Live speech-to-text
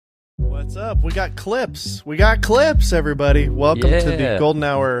What's up? We got clips. We got clips, everybody. Welcome to the Golden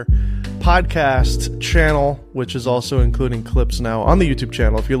Hour podcast channel, which is also including clips now on the YouTube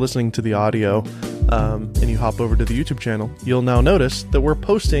channel. If you're listening to the audio and you hop over to the YouTube channel, you'll now notice that we're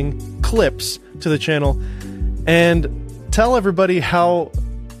posting clips to the channel. And tell everybody how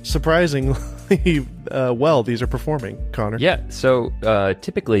surprisingly well these are performing, Connor. Yeah, so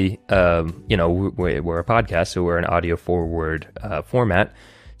typically, we're a podcast, so we're an audio-forward format.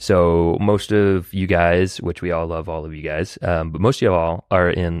 So most of you guys, which we all love all of you guys, but most of you all are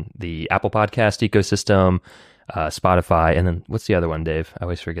in the Apple Podcast ecosystem, Spotify, and then what's the other one, Dave? I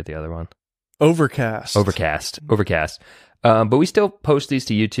always forget the other one. Overcast. But we still post these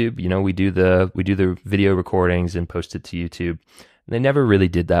to YouTube. You know, we do the video recordings and post it to YouTube. They never really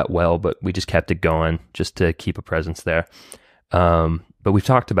did that well, but we just kept it going just to keep a presence there. But we've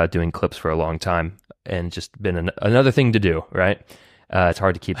talked about doing clips for a long time, and just been another thing to do, right? It's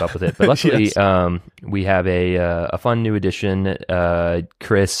hard to keep up with it, but luckily, yes. We have a fun new addition.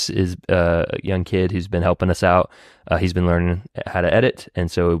 Chris is a young kid who's been helping us out. He's been learning how to edit,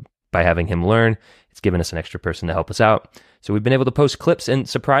 and so by having him learn, it's given us an extra person to help us out. So we've been able to post clips, and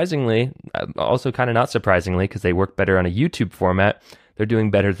surprisingly, also kind of not surprisingly, because they work better on a YouTube format, they're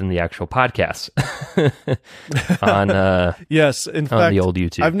doing better than the actual podcasts on yes, in fact, on the old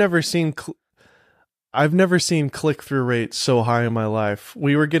YouTube. I've never seen click-through rate so high in my life.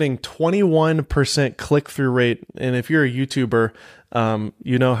 We were getting 21% click-through rate, and if you're a YouTuber,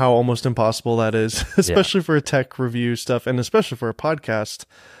 you know how almost impossible that is, especially for tech review stuff, and especially for a podcast.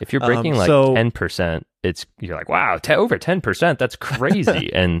 If you're breaking 10%, you're like, wow, over 10%, that's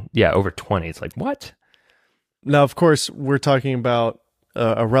crazy. And yeah, over 20, it's like, what? Now, of course, we're talking about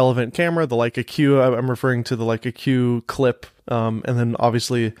a relevant camera, the Leica Q. I'm referring to the Leica Q clip, and then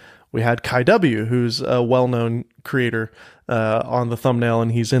obviously we had Kai W, who's a well-known creator on the thumbnail,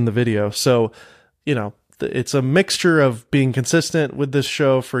 and he's in the video. So, you know, it's a mixture of being consistent with this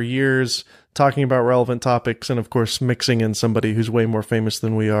show for years, talking about relevant topics, and of course mixing in somebody who's way more famous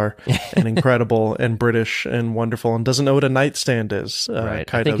than we are, and incredible and British and wonderful, and doesn't know what a nightstand is.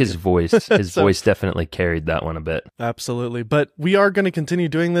 Right. I think his voice voice definitely carried that one a bit. Absolutely. But we are going to continue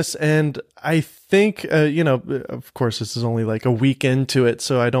doing this, and I think, of course, this is only like a week into it,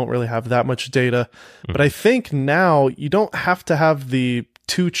 so I don't really have that much data. Mm-hmm. But I think now you don't have to have the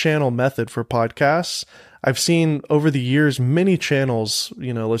two-channel method for podcasts. I've seen over the years many channels,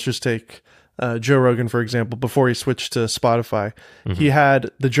 let's just take Joe Rogan, for example, before he switched to Spotify. Mm-hmm. He had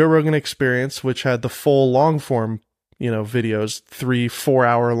the Joe Rogan Experience, which had the full long form, videos, 3-4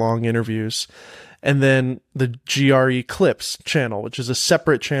 hour long interviews. And then the GRE Clips channel, which is a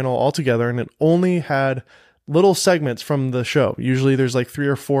separate channel altogether, and it only had little segments from the show. Usually there's like 3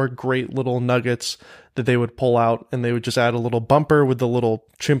 or 4 great little nuggets that they would pull out, and they would just add a little bumper with the little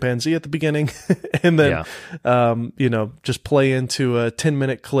chimpanzee at the beginning, and then, just play into a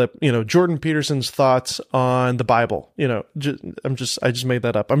 10-minute clip, Jordan Peterson's thoughts on the Bible. I just made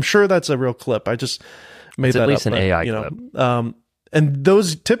that up. I'm sure that's a real clip. I just made that up. It's at least an AI clip. And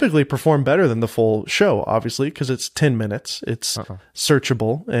those typically perform better than the full show, obviously, because it's 10 minutes. It's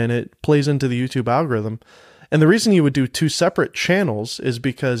searchable, and it plays into the YouTube algorithm. And the reason you would do 2 separate channels is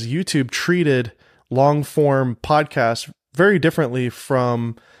because YouTube treated long-form podcasts very differently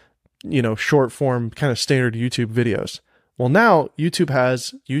from, short-form kind of standard YouTube videos. Well, now YouTube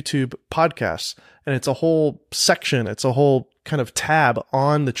has YouTube podcasts, and it's a whole section. It's a whole kind of tab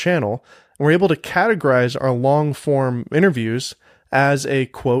on the channel. And we're able to categorize our long-form interviews as a,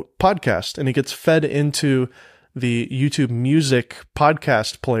 quote, podcast. And it gets fed into the YouTube Music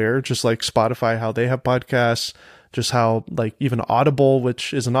podcast player, just like Spotify, how they have podcasts, just how like even Audible,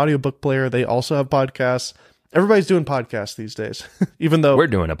 which is an audiobook player, they also have podcasts. Everybody's doing podcasts these days, even though we're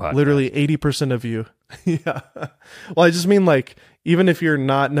doing a podcast. Literally 80% of you. Yeah. Well, I just mean like, even if you're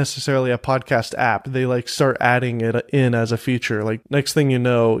not necessarily a podcast app, they like start adding it in as a feature. Like next thing you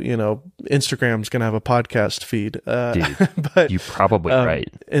know, Instagram's going to have a podcast feed. Dude, but you're probably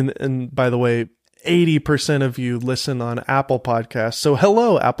right. And by the way, 80% of you listen on Apple Podcasts. So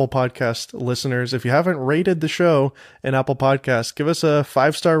hello, Apple Podcast listeners. If you haven't rated the show in Apple Podcasts, give us a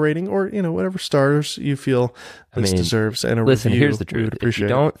 5-star rating, or, whatever stars you feel this deserves. And listen, review. Here's the truth. If you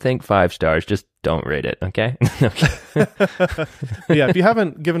don't think 5 stars, just don't rate it. Okay. Yeah. If you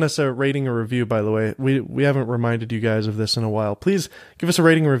haven't given us a rating or review, by the way, we haven't reminded you guys of this in a while. Please give us a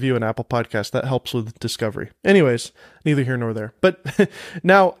rating and review in Apple Podcasts. That helps with discovery. Anyways, neither here nor there. But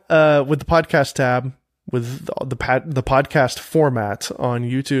now, with the podcast tab, with the podcast format on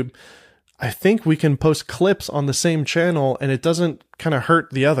YouTube, I think we can post clips on the same channel and it doesn't kind of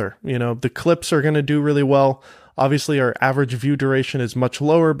hurt the other. The clips are going to do really well Obviously, our average view duration is much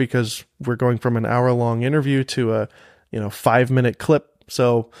lower because we're going from an hour-long interview to a 5-minute clip.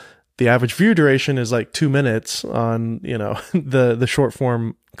 So the average view duration is like 2 minutes on the short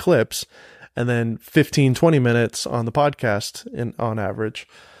form clips, and then 15-20 minutes on the podcast on average.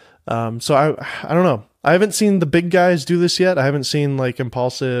 So I don't know. I haven't seen the big guys do this yet. I haven't seen like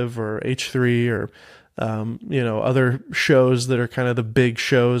Impulsive or H3 or other shows that are kind of the big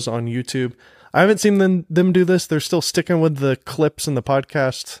shows on YouTube. I haven't seen them do this. They're still sticking with the clips and the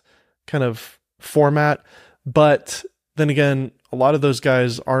podcast kind of format. But then again, a lot of those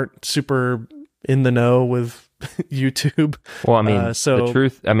guys aren't super in the know with YouTube. Well, I mean, the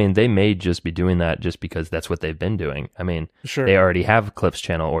truth, I mean, they may just be doing that just because that's what they've been doing. I mean, sure. They already have a clips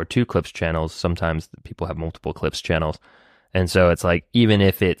channel or 2 clips channels. Sometimes people have multiple clips channels. And so it's like, even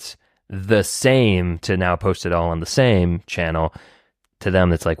if it's the same to now post it all on the same channel, to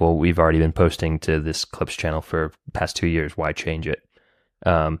them, it's like, well, we've already been posting to this clips channel for the past 2 years. Why change it?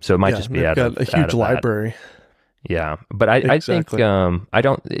 So it might just be out of a huge library. Yeah, but I think I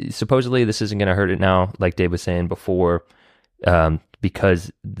don't. Supposedly, this isn't going to hurt it now, like Dave was saying before,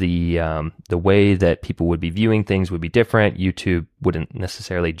 because the way that people would be viewing things would be different. YouTube wouldn't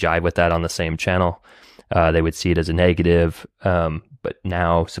necessarily jive with that on the same channel. They would see it as a negative. But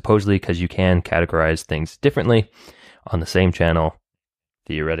now, supposedly, because you can categorize things differently on the same channel,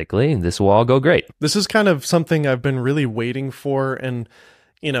 theoretically, this will all go great. This is kind of something I've been really waiting for, and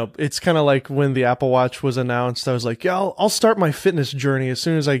it's kind of like when the Apple Watch was announced, I was like, yeah, I'll start my fitness journey as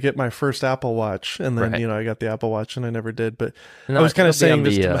soon as I get my first Apple Watch. And then, right. I got the Apple Watch and I never did. But no, I was kind of saying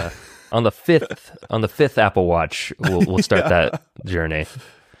this on the fifth Apple Watch, we'll start that journey.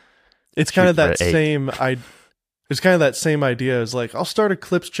 It's kind of that same it's kind of that same idea as like, I'll start a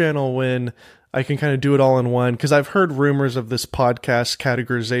clips channel when I can kind of do it all in one, because I've heard rumors of this podcast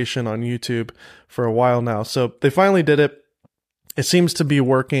categorization on YouTube for a while now. So they finally did it. It seems to be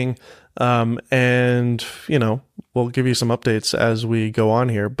working, and we'll give you some updates as we go on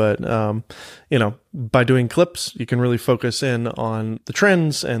here. But by doing clips, you can really focus in on the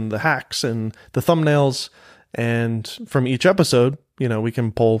trends and the hacks and the thumbnails. And from each episode, we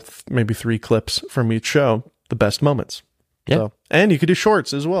can pull maybe 3 clips from each show, the best moments. Yeah. So, and you could do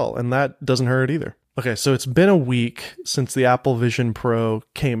shorts as well, and that doesn't hurt either. Okay, so it's been a week since the Apple Vision Pro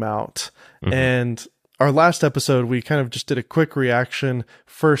came out, and our last episode, we kind of just did a quick reaction,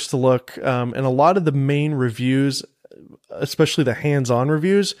 first look, and a lot of the main reviews, especially the hands-on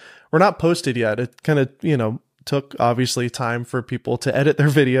reviews, were not posted yet. It kind of, took obviously time for people to edit their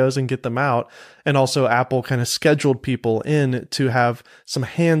videos and get them out. And also Apple kind of scheduled people in to have some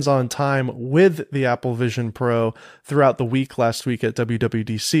hands-on time with the Apple Vision Pro throughout the week last week at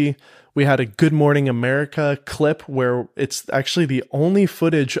WWDC. We had a Good Morning America clip where it's actually the only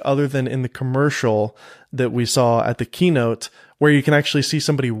footage other than in the commercial that we saw at the keynote where you can actually see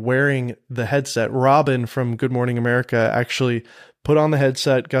somebody wearing the headset. Robin from Good Morning America actually put on the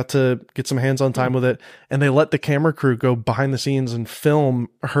headset, got to get some hands-on time with it, and they let the camera crew go behind the scenes and film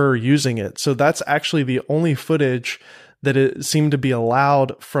her using it. So that's actually the only footage that it seemed to be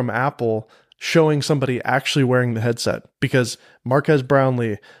allowed from Apple showing somebody actually wearing the headset, because Marquez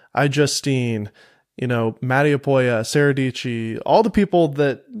Brownlee, iJustine, Matty Apoya, Sarah Dici, all the people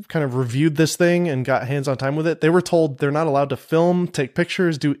that kind of reviewed this thing and got hands-on time with it, they were told they're not allowed to film, take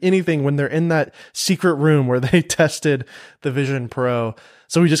pictures, do anything when they're in that secret room where they tested the Vision Pro.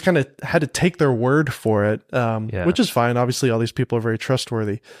 So we just kind of had to take their word for it, which is fine. Obviously, all these people are very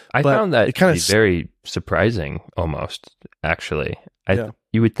trustworthy. I found that to be very surprising, almost, actually.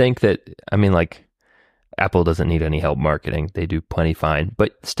 You would think that, Apple doesn't need any help marketing. They do plenty fine.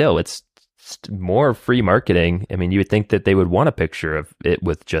 But still, it's more free marketing. You would think that they would want a picture of it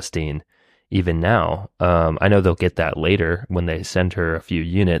with Justine even now. I know they'll get that later when they send her a few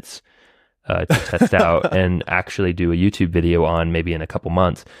units to test out and actually do a YouTube video on maybe in a couple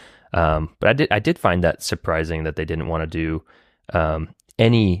months. But I did find that surprising that they didn't want to do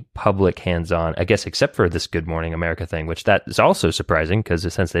any public hands-on, I guess, except for this Good Morning America thing, which that is also surprising because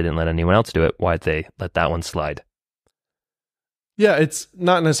since they didn't let anyone else do it, why'd they let that one slide? Yeah, it's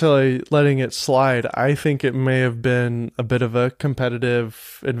not necessarily letting it slide. I think it may have been a bit of a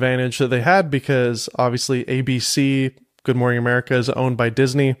competitive advantage that they had because obviously ABC, Good Morning America, is owned by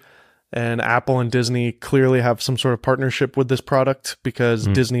Disney, and Apple and Disney clearly have some sort of partnership with this product because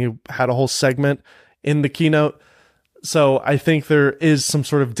Disney had a whole segment in the keynote. So I think there is some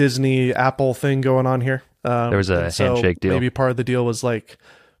sort of Disney Apple thing going on here. There was a handshake deal. Maybe part of the deal was like,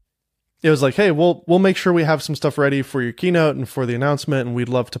 it was like, hey, we'll make sure we have some stuff ready for your keynote and for the announcement, and we'd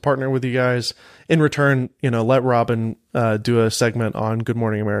love to partner with you guys. In return, let Robin do a segment on Good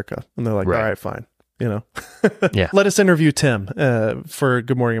Morning America. And they're like, all right, fine. you know, Yeah. let us interview Tim for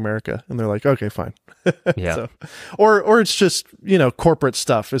Good Morning America. And they're like, okay, fine. Yeah. So, or it's just, you know, corporate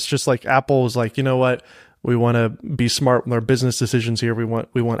stuff. It's just like Apple was like, you know what? We want to be smart with our business decisions here. We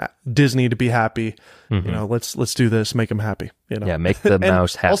want Disney to be happy. You know, let's do this, make them happy, you know. Yeah, make the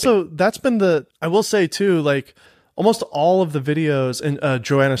mouse happy. Also, that's been I will say too, like almost all of the videos, and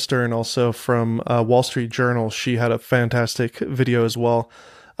Joanna Stern also from Wall Street Journal, she had a fantastic video as well.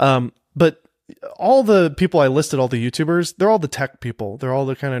 But all the people I listed, all the YouTubers, they're all the tech people. They're all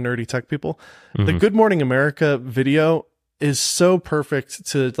the kind of nerdy tech people. The Good Morning America video is so perfect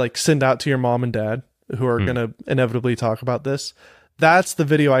to like send out to your mom and dad who are going to inevitably talk about this. That's the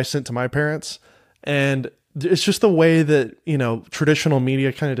video I sent to my parents. And it's just the way that, you know, traditional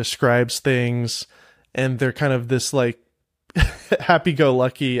media kind of describes things, and they're kind of this like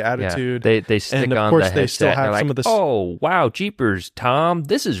happy-go-lucky attitude. Yeah, they stick and of on course the they still headset, have like, some of this. Oh, wow, jeepers, Tom.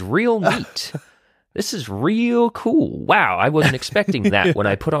 This is real neat. This is real cool. Wow, I wasn't expecting that when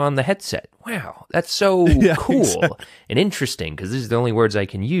I put on the headset. Wow, that's so cool and interesting, because this is the only words I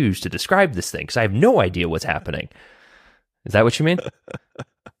can use to describe this thing, because I have no idea what's happening. Is that what you mean?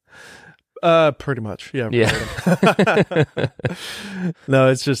 Pretty much. Yeah. Yeah. No,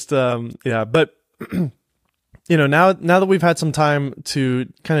 it's just, but you know, now that we've had some time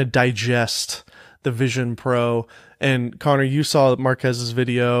to kind of digest the Vision Pro, and Connor, you saw Marquez's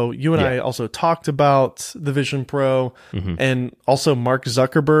video. You and I also talked about the Vision Pro, and also Mark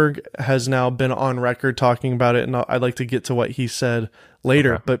Zuckerberg has now been on record talking about it, and I'd like to get to what he said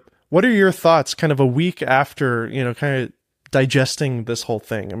later. Okay. But what are your thoughts kind of a week after, you know, kind of digesting this whole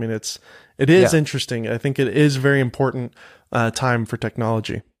thing? I mean, it is interesting. I think it is very important time for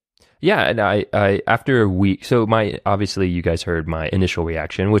technology. Yeah, and I after a week, so obviously you guys heard my initial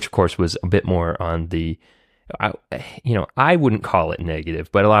reaction, which of course was a bit more on the, I wouldn't call it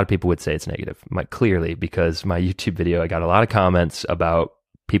negative, but a lot of people would say it's negative, clearly, because my YouTube video, I got a lot of comments about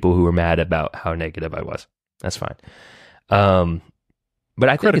people who were mad about how negative I was. That's fine. But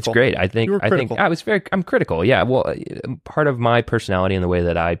I think it's great. I'm critical. Yeah. Well, part of my personality and the way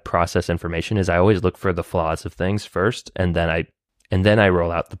that I process information is I always look for the flaws of things first, and then I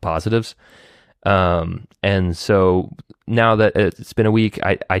roll out the positives. And so now that it's been a week,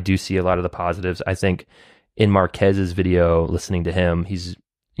 I do see a lot of the positives. I think in Marquez's video, listening to him, he's,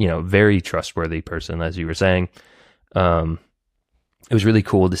 very trustworthy person, as you were saying. It was really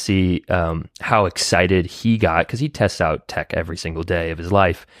cool to see how excited he got, because he tests out tech every single day of his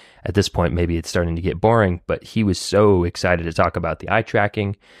life. At this point, maybe it's starting to get boring, but he was so excited to talk about the eye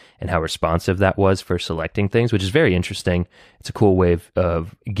tracking and how responsive that was for selecting things, which is very interesting. It's a cool way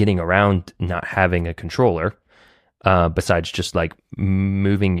of getting around not having a controller, besides just like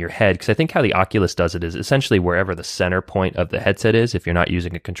moving your head. Because I think how the Oculus does it is essentially wherever the center point of the headset is, if you're not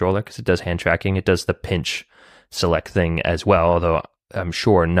using a controller, because it does hand tracking, it does the pinch select thing as well, although I'm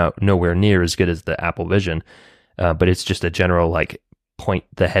sure nowhere near as good as the Apple Vision. But it's just a general like point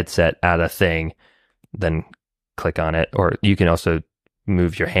the headset at a thing, then click on it. Or you can also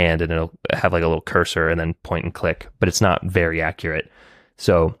move your hand and it'll have like a little cursor and then point and click, but it's not very accurate.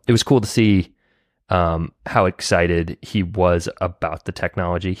 So it was cool to see how excited he was about the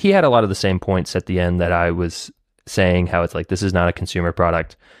technology. He had a lot of the same points at the end that I was saying, how it's like, this is not a consumer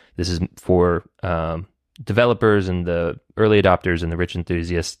product. This is for developers and the early adopters and the rich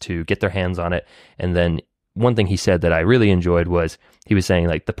enthusiasts to get their hands on it. And then one thing he said that I really enjoyed was he was saying,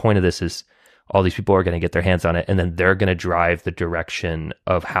 like, the point of this is all these people are going to get their hands on it, and then they're going to drive the direction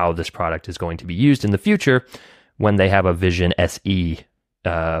of how this product is going to be used in the future when they have a Vision SE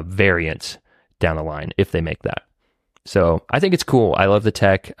variant down the line, if they make that. So I think it's cool. I love the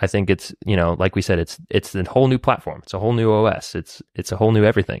tech. I think it's, like we said, it's a whole new platform. It's a whole new OS. It's a whole new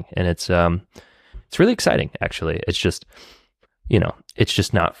everything. And it's really exciting, actually. It's just, it's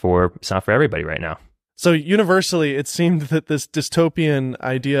just not for everybody right now. So universally, it seemed that this dystopian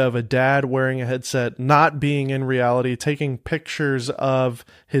idea of a dad wearing a headset not being in reality, taking pictures of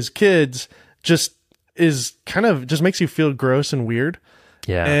his kids, just makes you feel gross and weird.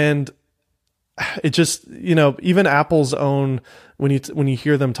 Yeah. And it just, even Apple's own, when you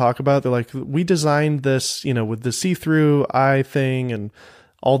hear them talk about it, they're like, we designed this, with the see-through eye thing and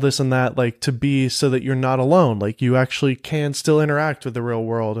all this and that, like, to be so that you're not alone. Like, you actually can still interact with the real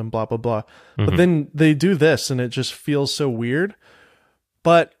world and blah, blah, blah. Mm-hmm. But then they do this and it just feels so weird.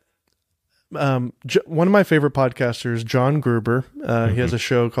 But one of my favorite podcasters, John Gruber, he has a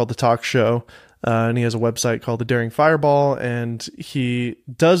show called The Talk Show, and he has a website called The Daring Fireball, and he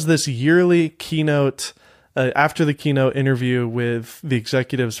does this yearly keynote, after the keynote interview with the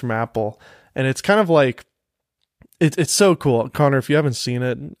executives from Apple. And it's kind of like, It's so cool, Connor. If you haven't seen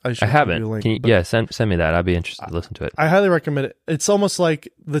it, I should I haven't. give you a link, Can you, yeah, send me that. I'd be interested to listen to it. I highly recommend it. It's almost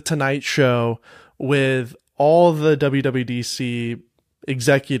like the Tonight Show with all the WWDC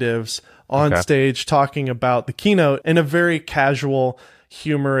executives on stage talking about the keynote in a very casual,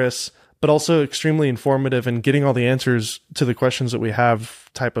 humorous, but also extremely informative and getting all the answers to the questions that we have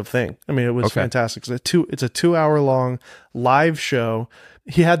type of thing. I mean, it was fantastic. It's a 2-hour long live show.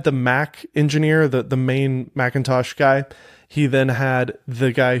 He had the Mac engineer, the main Macintosh guy. He then had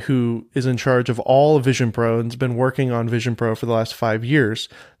the guy who is in charge of all of Vision Pro and has been working on Vision Pro for the last 5 years.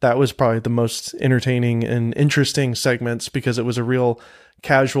 That was probably the most entertaining and interesting segments because it was a real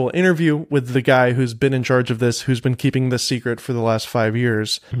casual interview with the guy who's been in charge of this, who's been keeping this secret for the last 5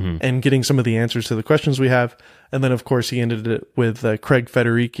 years and getting some of the answers to the questions we have. And then, of course, he ended it with Craig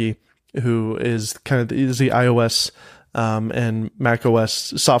Federighi, who is is the iOS and Mac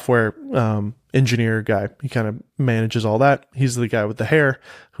OS software engineer guy. He kind of manages all that. He's the guy with the hair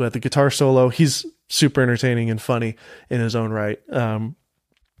who had the guitar solo. He's super entertaining and funny in his own right.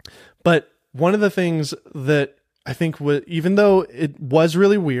 But one of the things that I think even though it was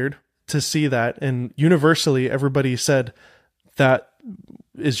really weird to see that, and universally everybody said that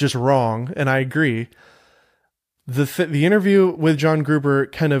is just wrong, and I agree. The interview with John Gruber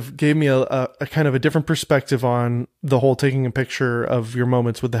kind of gave me a kind of a different perspective on the whole taking a picture of your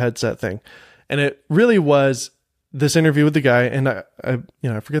moments with the headset thing. And it really was this interview with the guy, and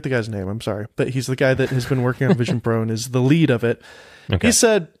I forget the guy's name, I'm sorry, but he's the guy that has been working on Vision Pro and is the lead of it. Okay. He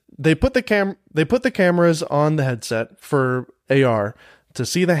said they put the cameras on the headset for AR to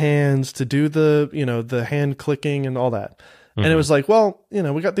see the hands, to do the hand clicking and all that. And it was like, well,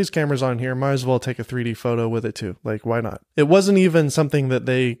 we got these cameras on here. Might as well take a 3D photo with it too. Like, why not? It wasn't even something that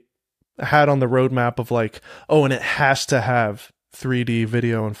they had on the roadmap of like, oh, and it has to have 3D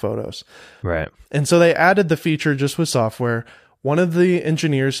video and photos. Right. And so they added the feature just with software. One of the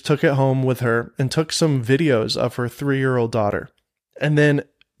engineers took it home with her and took some videos of her 3-year-old daughter. And then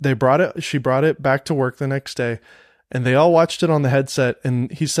she brought it back to work the next day, and they all watched it on the headset.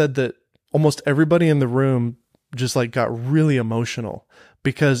 And he said that almost everybody in the room just like got really emotional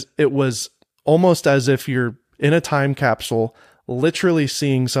because it was almost as if you're in a time capsule, literally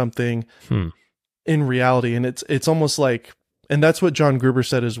seeing something in reality. And it's almost like, and that's what John Gruber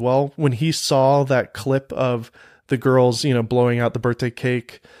said as well. When he saw that clip of the girls, blowing out the birthday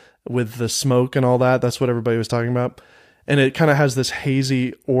cake with the smoke and all that, that's what everybody was talking about. And it kind of has this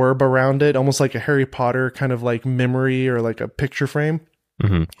hazy orb around it, almost like a Harry Potter kind of like memory or like a picture frame.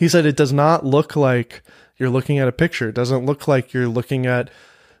 Mm-hmm. He said it does not look like you're looking at a picture. It doesn't look like you're looking at,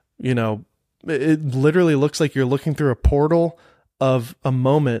 it literally looks like you're looking through a portal of a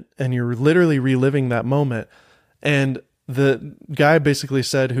moment and you're literally reliving that moment. And the guy basically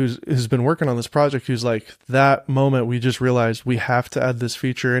said, who's been working on this project, who's like, that moment we just realized we have to add this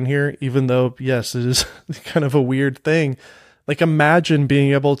feature in here, even though, yes, it is kind of a weird thing. Like, imagine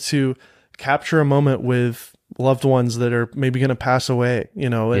being able to capture a moment with loved ones that are maybe going to pass away,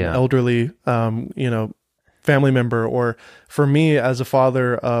 an elderly, family member, or for me as a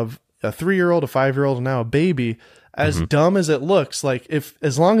father of a 3-year-old, a 5-year-old, and now a baby, as dumb as it looks, like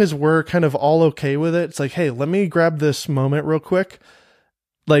as long as we're kind of all okay with it, it's like, hey, let me grab this moment real quick.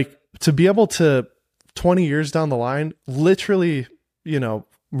 Like, to be able to 20 years down the line, literally,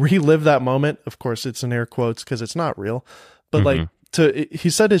 relive that moment. Of course, it's in air quotes because it's not real, but he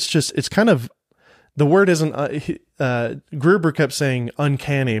said it's kind of, the word isn't, Gruber kept saying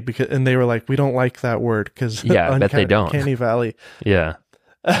uncanny and they were like, we don't like that word because I bet they don't. Uncanny Valley. Yeah.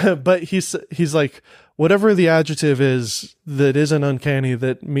 But he's like, whatever the adjective is that isn't uncanny,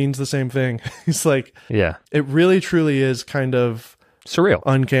 that means the same thing. He's like, yeah, it really truly is kind of surreal,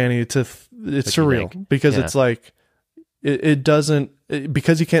 uncanny it's surreal because it's like, it doesn't,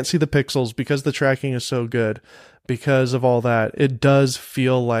 because you can't see the pixels, because the tracking is so good, because of all that, it does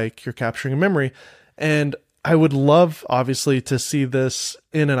feel like you're capturing a memory. And I would love, obviously, to see this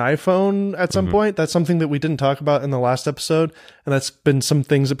in an iPhone at some point. That's something that we didn't talk about in the last episode. And that's been some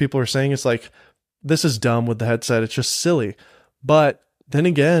things that people are saying. It's like, this is dumb with the headset. It's just silly. But then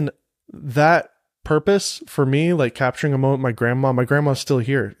again, that purpose for me, like capturing a moment, my grandma's still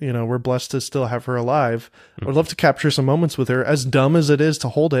here. We're blessed to still have her alive. I would love to capture some moments with her, as dumb as it is to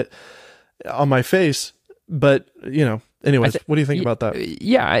hold it on my face. But, anyways, what do you think about that?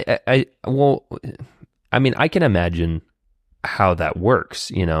 Yeah, I can imagine how that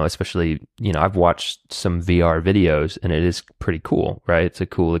works, especially, I've watched some VR videos and it is pretty cool, right? It's a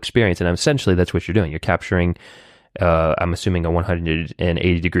cool experience. And essentially that's what you're doing. You're capturing, I'm assuming, a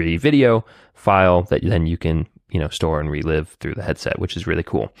 180 degree video file that then you can, store and relive through the headset, which is really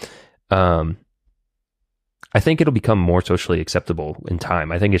cool. I think it'll become more socially acceptable in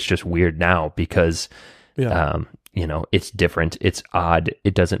time. I think it's just weird now because, you know, it's different, it's odd,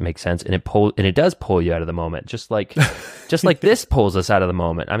 it doesn't make sense, and it does pull you out of the moment, just like this pulls us out of the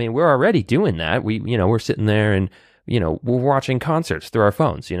moment. I mean, we're already doing that. We're sitting there and, you know, we're watching concerts through our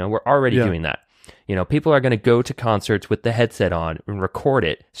phones. You know, we're already doing that. You know, people are going to go to concerts with the headset on and record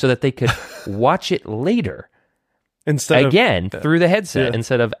it so that they could watch it later. Through the headset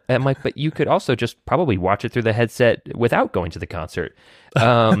instead of, I'm like, but you could also just probably watch it through the headset without going to the concert,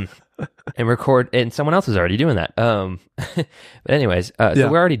 and record, and someone else is already doing that. But anyways, so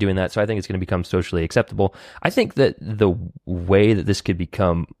we're already doing that. So I think it's going to become socially acceptable. I think that the way that this could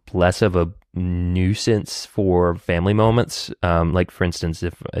become less of a nuisance for family moments, like for instance,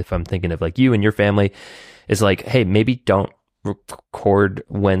 if I'm thinking of like you and your family, is like, hey, maybe don't record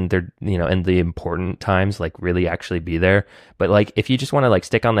when they're, you know, in the important times, like really actually be there. But like if you just want to like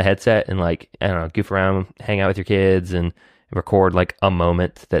stick on the headset and like, I don't know, goof around, hang out with your kids and record like a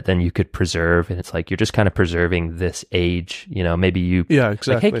moment that then you could preserve, and it's like you're just kind of preserving this age, you know. Maybe you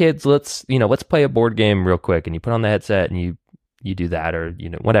exactly, like, hey kids, let's play a board game real quick, and you put on the headset and you do that, or you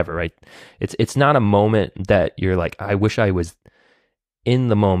know, whatever, right? It's not a moment that you're like, I wish I was in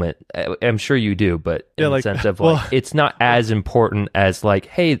the moment. I'm sure you do, but in the sense of like, it's not as important as like,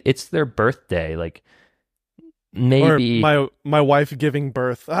 hey, it's their birthday, like maybe, or my wife giving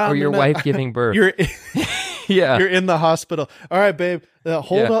birth, or your wife giving birth. You're you're in the hospital. All right, babe,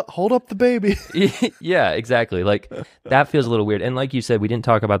 hold up the baby. Yeah, exactly. Like that feels a little weird. And like you said, we didn't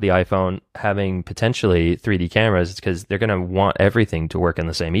talk about the iPhone having potentially 3D cameras because they're going to want everything to work in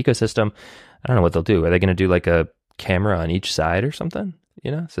the same ecosystem. I don't know what they'll do. Are they going to do like a camera on each side or something,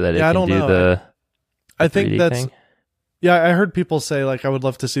 you know, so that it can do the I think 3D that's thing? Yeah, I heard people say like, I would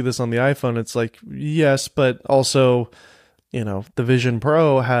love to see this on the iPhone. It's like, yes, but also, you know, the Vision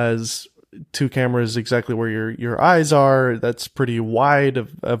Pro has two cameras exactly where your eyes are. That's pretty wide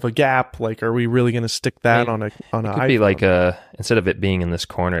of a gap. Like, are we really going to stick that on an iPhone? It could be like instead of it being in this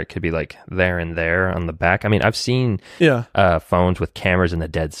corner, it could be like there and there on the back. I mean, I've seen phones with cameras in the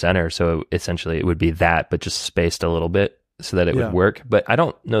dead center, so essentially it would be that, but just spaced a little bit so that it would work. But I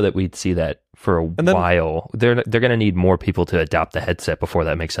don't know that we'd see that for a while. They're going to need more people to adopt the headset before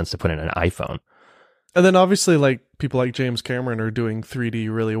that makes sense to put in an iPhone. And then obviously, like people like James Cameron are doing 3D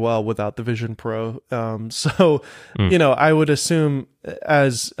really well without the Vision Pro. You know, I would assume,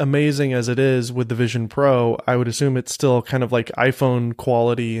 as amazing as it is with the Vision Pro, I would assume it's still kind of like iPhone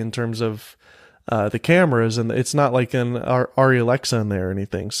quality in terms of the cameras, and it's not like an Arri Alexa in there or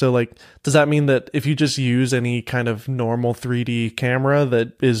anything. So like, does that mean that if you just use any kind of normal 3D camera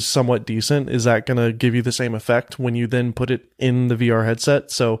that is somewhat decent, is that going to give you the same effect when you then put it in the VR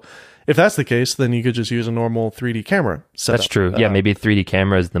headset? So if that's the case, then you could just use a normal 3D camera setup. That's true. Yeah, maybe 3D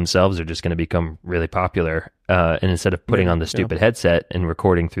cameras themselves are just going to become really popular. And instead of putting on the stupid headset and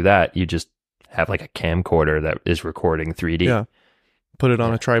recording through that, you just have like a camcorder that is recording 3D. Yeah. Put it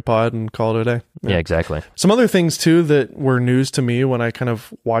on a tripod and call it a day. Yeah, exactly. Some other things too that were news to me when I kind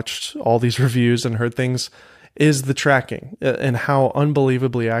of watched all these reviews and heard things is the tracking and how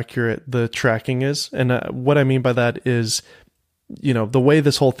unbelievably accurate the tracking is. And what I mean by that is, you know, the way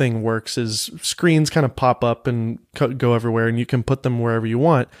this whole thing works is screens kind of pop up and go everywhere, and you can put them wherever you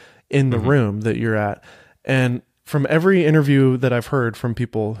want in the room that you're at. And from every interview that I've heard from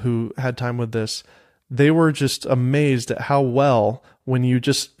people who had time with this, they were just amazed at how well, when you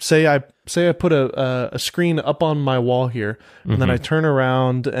just say I put a screen up on my wall here, and then I turn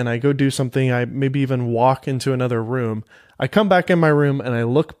around and I go do something, I maybe even walk into another room, I come back in my room and I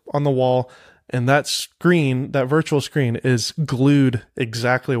look on the wall, and that screen, that virtual screen, is glued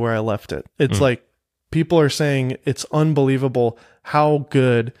exactly where I left it. It's like people are saying it's unbelievable how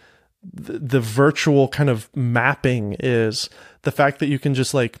good the virtual kind of mapping is. The fact that you can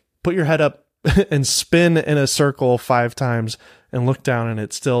just like put your head up and spin in a circle 5 times and look down, and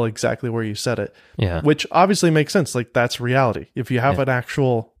it's still exactly where you set it. Yeah. Which obviously makes sense. Like, that's reality. If you have an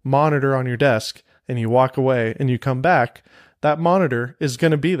actual monitor on your desk and you walk away and you come back, that monitor is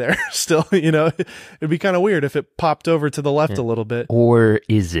going to be there still. You know, it'd be kind of weird if it popped over to the left a little bit. Or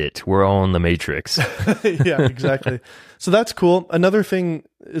is it? We're all in the Matrix. Yeah, exactly. So that's cool. Another thing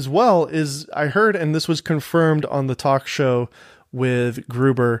as well is I heard, and this was confirmed on the talk show with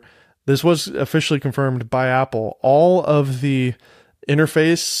Gruber, this was officially confirmed by Apple. All of the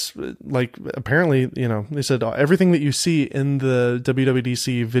interface, like apparently, you know, they said everything that you see in the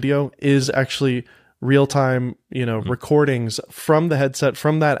WWDC video is actually real-time, you know, recordings from the headset,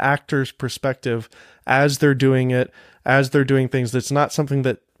 from that actor's perspective as they're doing it, as they're doing things. That's not something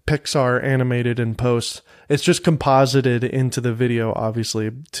that Pixar animated in post. It's just composited into the video,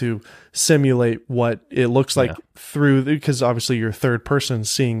 obviously, to simulate what it looks like through, because obviously you're third person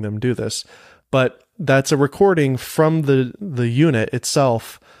seeing them do this. But that's a recording from the unit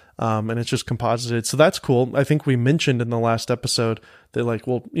itself, and it's just composited. So that's cool. I think we mentioned in the last episode that, like,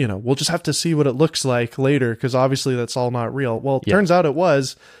 well, we'll just have to see what it looks like later, because obviously that's all not real. Well, it turns out it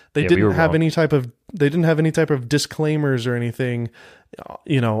was. They didn't have any type of disclaimers or anything,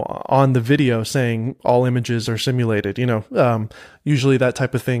 on the video saying all images are simulated. Usually that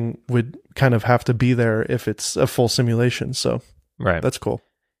type of thing would kind of have to be there if it's a full simulation. So that's cool.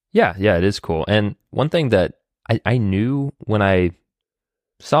 Yeah, it is cool. And one thing that I knew when I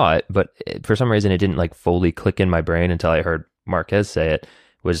saw it, but for some reason it didn't like fully click in my brain until I heard Marquez say it,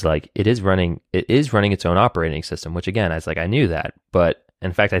 was like it is running its own operating system, which again, I knew that, but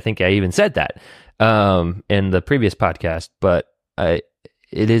in fact I think I even said that in the previous podcast, but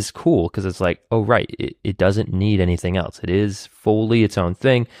it is cool because it's like, oh right, it doesn't need anything else. It is fully its own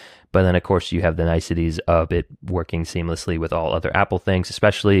thing. But then, of course, you have the niceties of it working seamlessly with all other Apple things,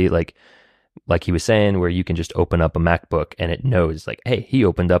 especially like he was saying, where you can just open up a MacBook and it knows, like, hey, he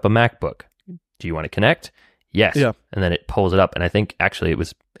opened up a MacBook. Do you want to connect? Yes. Yeah. And then it pulls it up. And I think actually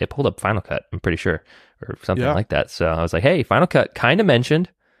it pulled up Final Cut, I'm pretty sure, or something like that. So I was like, hey, Final Cut kind of mentioned.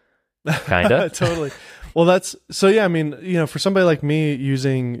 Kind of. Totally. Well, I mean, for somebody like me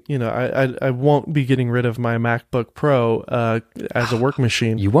using, I won't be getting rid of my MacBook Pro as a work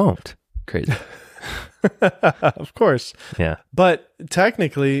machine. You won't. Crazy. Of course. Yeah. But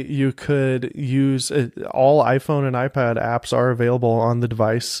technically, you could use all iPhone and iPad apps are available on the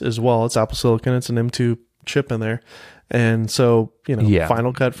device as well. It's Apple Silicon. It's an M2 chip in there. And so,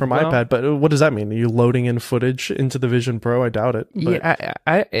 Final Cut from iPad. But what does that mean? Are you loading in footage into the Vision Pro? I doubt it. But.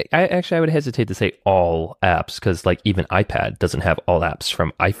 Yeah, I would hesitate to say all apps, because like even iPad doesn't have all apps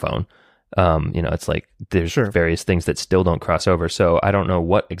from iPhone. It's like there's various things that still don't cross over. So I don't know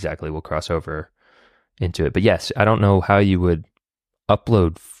what exactly will cross over into it. But yes, I don't know how you would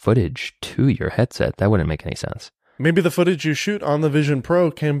upload footage to your headset. That wouldn't make any sense. Maybe the footage you shoot on the Vision Pro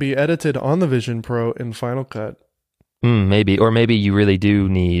can be edited on the Vision Pro in Final Cut. Maybe, or maybe you really do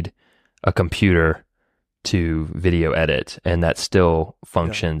need a computer to video edit, and that still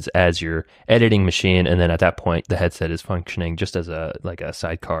functions as your editing machine, and then at that point the headset is functioning just as a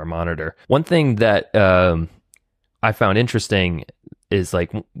sidecar monitor. One thing that I found interesting is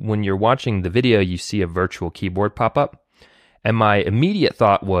like when you're watching the video, you see a virtual keyboard pop up, and my immediate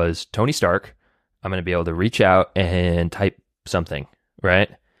thought was, Tony Stark, I'm going to be able to reach out and type something,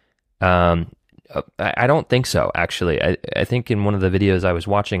 right? I don't think so, actually. I think in one of the videos I was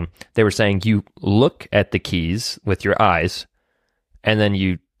watching, they were saying you look at the keys with your eyes, and then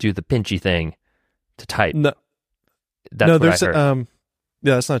you do the pinchy thing to type. No, that's what I heard.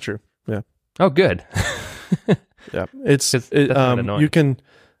 Yeah, that's not true. Yeah. Oh, good. Yeah, you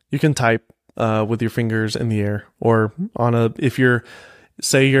can type with your fingers in the air, or if you're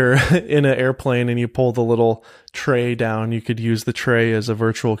in an airplane and you pull the little tray down, you could use the tray as a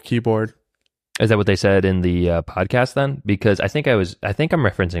virtual keyboard. Is that what they said in the podcast then? Because I think I'm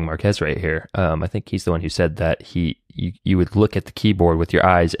referencing Marquez right here. I think he's the one who said that you would look at the keyboard with your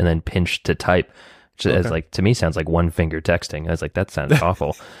eyes and then pinch to type, which is like, to me sounds like one finger texting. I was like, that sounds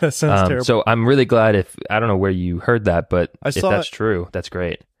awful. That sounds terrible. So I'm really glad I don't know where you heard that, but if that's true, that's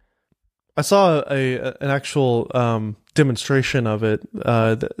great. I saw an actual demonstration of it.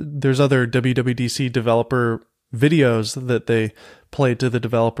 There's other WWDC developer videos that they played to the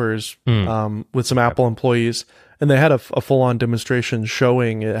developers with some Apple employees, and they had a full-on demonstration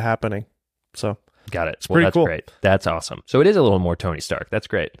showing it happening. So got it. It's pretty cool. Great. That's awesome. So it is a little more Tony Stark. That's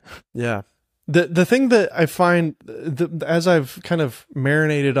great. Yeah. The thing that I find, as I've kind of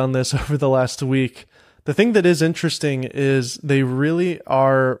marinated on this over the last week, the thing that is interesting is they really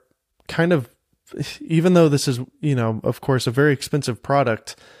are kind of, even though this is, of course, a very expensive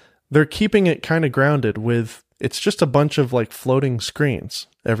product, they're keeping it kind of grounded with, it's just a bunch of like floating screens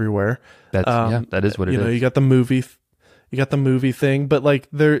everywhere. That is what it is. You got the movie thing, but like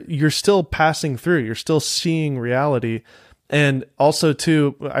you're still passing through, you're still seeing reality. And also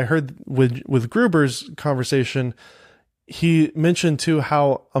too, I heard with Gruber's conversation, he mentioned too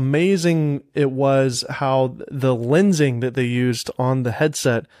how amazing it was how the lensing that they used on the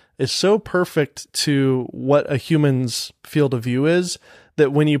headset is so perfect to what a human's field of view is,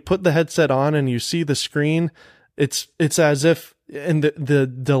 that when you put the headset on and you see the screen, it's as if, and the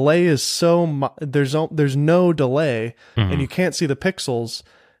delay is there's no delay, and you can't see the pixels.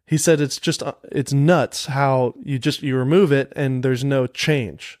 He said it's nuts how you remove it and there's no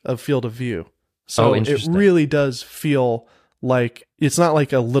change of field of view. So it really does feel like, it's not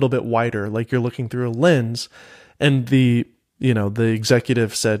like a little bit wider, like you're looking through a lens. And the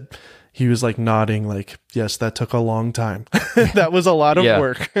executive said, he was like nodding, like, yes, that took a long time. That was a lot of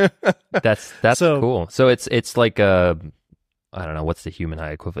work. That's cool. So it's like I don't know, what's the human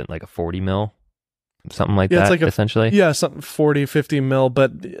eye equivalent, like a 40 mil, something like that, it's like essentially. Yeah, something 40, 50 mil,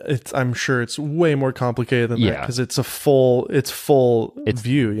 but I'm sure it's way more complicated than that, because it's full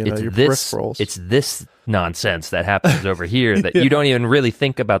view, your peripherals. It's this nonsense that happens over here that you don't even really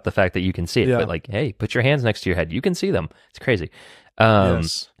think about the fact that you can see it. But like, hey, put your hands next to your head, you can see them. It's crazy.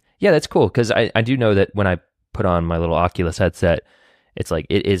 Yes. Yeah, that's cool, because I do know that when I put on my little Oculus headset, it's like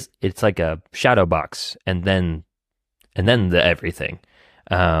it's like a shadow box and then the everything,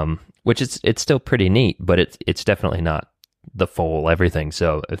 which it's still pretty neat, but it's definitely not the full everything.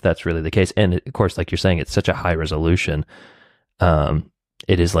 So if that's really the case, and of course, like you're saying, it's such a high resolution,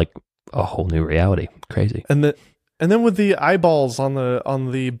 it is like a whole new reality. Crazy. And then with the eyeballs on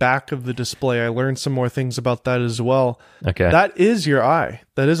the back of the display, I learned some more things about that as well. Okay. That is your eye.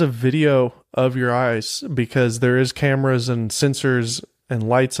 That is a video of your eyes, because there is cameras and sensors and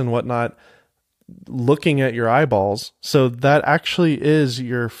lights and whatnot looking at your eyeballs. So that actually is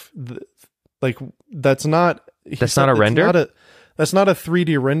that's not a render? That's not a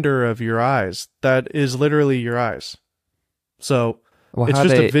 3D render of your eyes. That is literally your eyes. So it's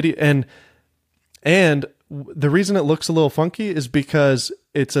just a video. And the reason it looks a little funky is because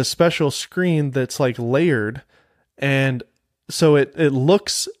it's a special screen that's like layered, and so it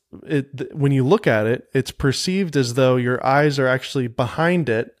looks, when you look at it, it's perceived as though your eyes are actually behind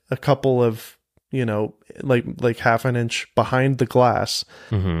it, a couple of, like half an inch behind the glass.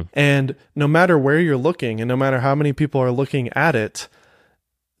 Mm-hmm. And no matter where you're looking, and no matter how many people are looking at it,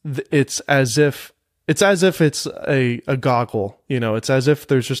 it's as if it's a goggle, it's as if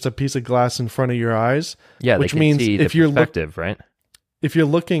there's just a piece of glass in front of your eyes. Yeah, which means if you're perspective, right? If you're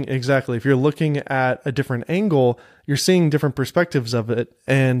looking at a different angle, you're seeing different perspectives of it,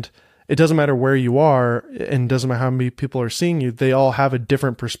 and it doesn't matter where you are, and doesn't matter how many people are seeing you, they all have a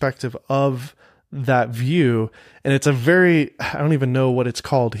different perspective of that view. And it's I don't even know what it's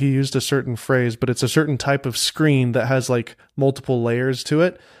called. He used a certain phrase, but it's a certain type of screen that has like multiple layers to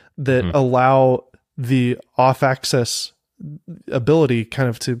it that allow the off-axis ability kind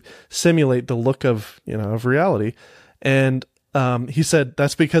of to simulate the look of reality. And he said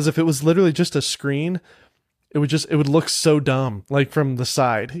that's because if it was literally just a screen, it would look so dumb, like from the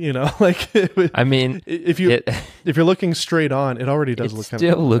side, like I mean, if you're looking straight on, it already does look kind of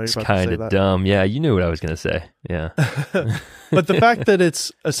dumb. Still looks kind of dumb. Yeah, you knew what I was going to say. Yeah. But the fact that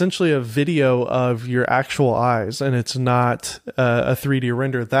it's essentially a video of your actual eyes and it's not a 3D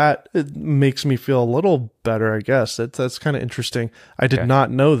render, that it makes me feel a little better, I guess. That's kind of interesting. I did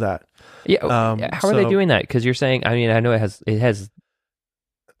not know that. Yeah. How are they doing that? Because you're saying, I mean, I know it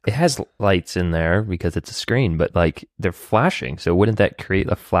has lights in there because it's a screen, but like they're flashing. So wouldn't that create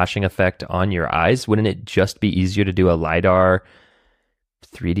a flashing effect on your eyes? Wouldn't it just be easier to do a LiDAR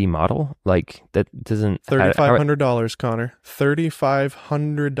 3D model? Like that doesn't $3,500, Connor.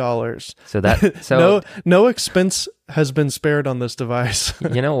 $3,500. So no expense has been spared on this device.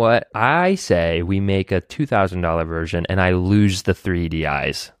 You know what? I say we make a $2,000 version and I lose the 3D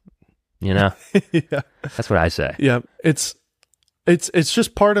eyes. Yeah. That's what I say. Yeah. It's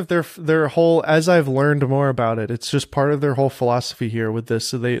just part of their whole, as I've learned more about it, it's just part of their whole philosophy here with this.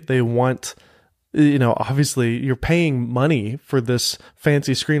 So they want, obviously you're paying money for this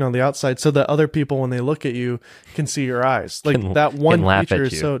fancy screen on the outside so that other people, when they look at you, can see your eyes. Like that one feature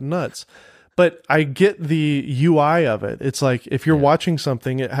is so nuts. But I get the UI of it. It's like if you're watching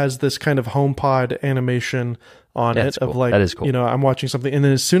something, it has this kind of HomePod animation on it of like, that is cool. I'm watching something, and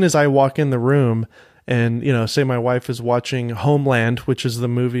then as soon as I walk in the room, and say my wife is watching Homeland, which is the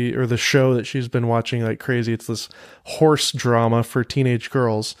movie or the show that she's been watching like crazy. It's this horse drama for teenage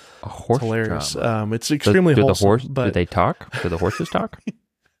girls. A horse it's hilarious. Drama. It's extremely wholesome. Do they talk? Do the horses talk?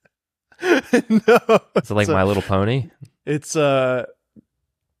 No. Is it like My Little Pony? It's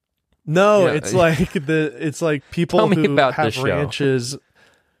it's like people who have ranches.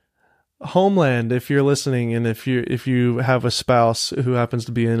 Homeland, if you're listening, and if you have a spouse who happens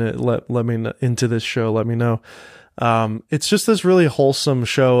to be in it, let me into this show, let me know. It's just this really wholesome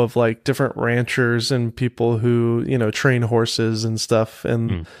show of like different ranchers and people who train horses and stuff,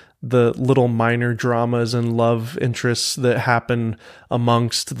 and the little minor dramas and love interests that happen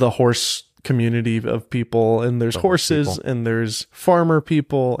amongst the horse community of people. And there's horses and there's farmer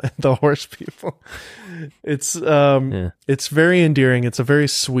people and the horse people. It's it's very endearing. It's a very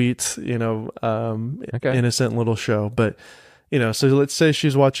sweet, innocent little show. But so let's say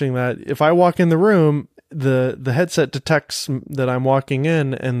she's watching that. If I walk in the room the headset detects that I'm walking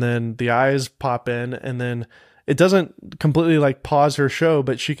in, and then the eyes pop in, and then it doesn't completely like pause her show,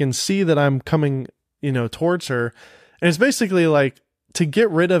 but she can see that I'm coming, towards her. And it's basically like to get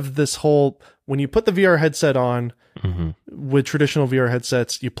rid of this whole, when you put the VR headset on with traditional VR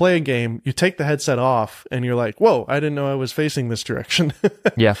headsets, you play a game, you take the headset off, and you're like, whoa, I didn't know I was facing this direction.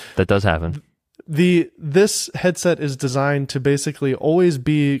 Yeah, that does happen. This headset is designed to basically always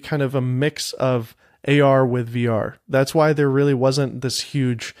be kind of a mix of AR with VR. That's why there really wasn't this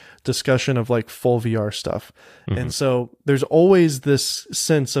huge discussion of like full VR stuff. And so there's always this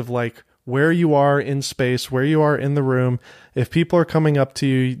sense of like where you are in space, where you are in the room. If people are coming up to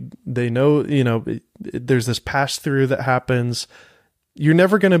you, they know, there's this pass through that happens. You're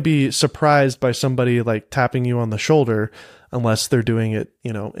never going to be surprised by somebody like tapping you on the shoulder unless they're doing it,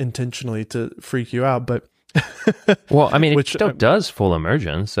 intentionally to freak you out. But well, I mean, it still does full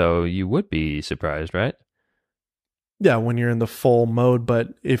immersion, so you would be surprised, right? Yeah, when you're in the full mode,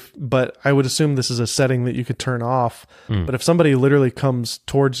 but I would assume this is a setting that you could turn off. But if somebody literally comes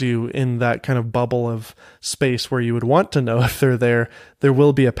towards you in that kind of bubble of space where you would want to know if they're there, there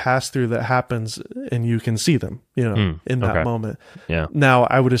will be a pass through that happens and you can see them, in that moment. Yeah. Now,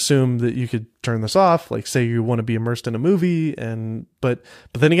 I would assume that you could turn this off, like say you want to be immersed in a movie, but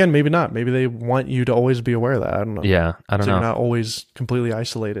then again, maybe not. Maybe they want you to always be aware of that. I don't know. Yeah, I don't know. You're not always completely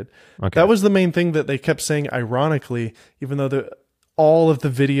isolated. Okay. That was the main thing that they kept saying, ironically, even though all of the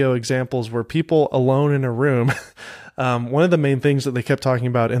video examples were people alone in a room. One of the main things that they kept talking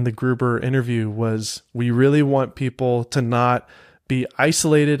about in the Gruber interview was, we really want people to not be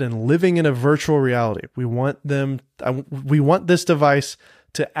isolated and living in a virtual reality. We want this device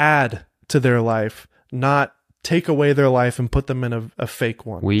to add to their life, not take away their life and put them in a fake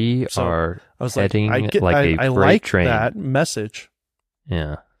one. I was heading like a I freight like train. That message.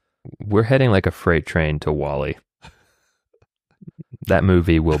 Yeah. We're heading like a freight train to Wall-E. That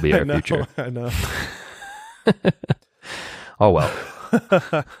movie will be our future. I know. Oh, well.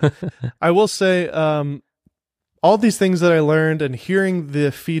 I will say, all these things that I learned and hearing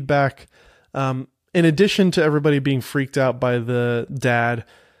the feedback, in addition to everybody being freaked out by the dad,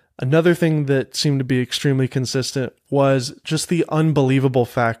 another thing that seemed to be extremely consistent was just the unbelievable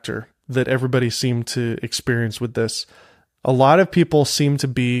factor that everybody seemed to experience with this. A lot of people seem to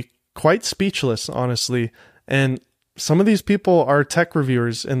be quite speechless, honestly. And some of these people are tech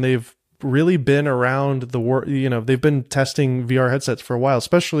reviewers, and they've really been around the world. They've been testing VR headsets for a while,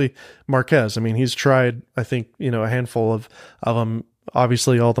 especially Marquez. I mean, he's tried, I think, a handful of them,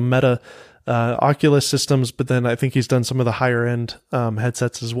 obviously all the Meta Oculus systems, but then I think he's done some of the higher end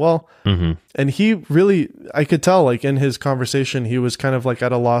headsets as well. And he really, I could tell, like in his conversation, he was kind of like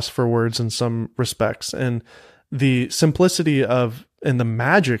at a loss for words in some respects. And the simplicity of and the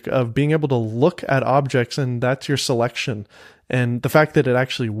magic of being able to look at objects and that's your selection, and the fact that it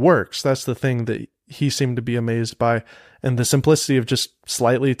actually works, that's the thing that he seemed to be amazed by. And the simplicity of just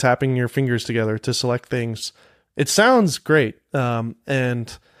slightly tapping your fingers together to select things. It sounds great.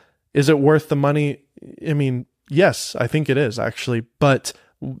 And is it worth the money? I mean, yes, I think it is actually, but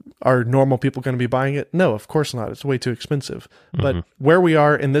are normal people going to be buying it? No, of course not. It's way too expensive. But where we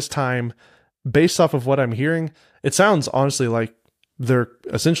are in this time, based off of what I'm hearing, it sounds honestly like they're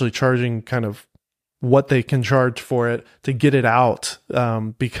essentially charging kind of what they can charge for it to get it out.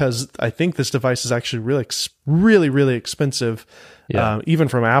 Because I think this device is actually really, really expensive, even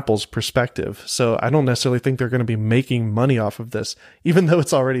from Apple's perspective. So I don't necessarily think they're going to be making money off of this, even though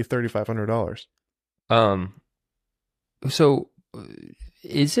it's already $3,500. So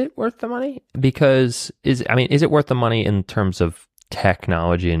is it worth the money? Because is it worth the money in terms of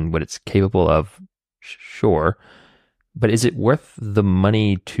technology and what it's capable of? Sure. But is it worth the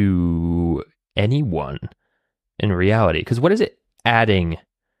money to anyone in reality? Because what is it adding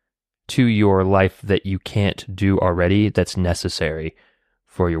to your life that you can't do already that's necessary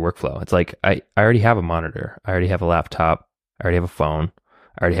for your workflow? It's like, I already have a monitor. I already have a laptop. I already have a phone.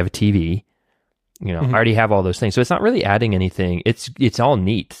 I already have a TV. I already have all those things. So it's not really adding anything. It's all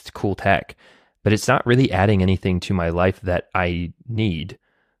neat. It's cool tech, but it's not really adding anything to my life that I need.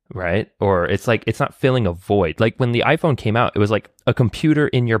 Right? Or it's like, it's not filling a void. Like when the iPhone came out, it was like a computer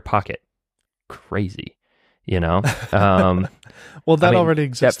in your pocket. Crazy, Well, that already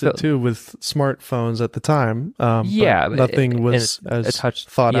existed too with smartphones at the time. Yeah. But nothing was as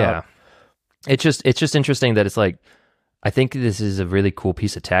thought out. It's just interesting that it's like, I think this is a really cool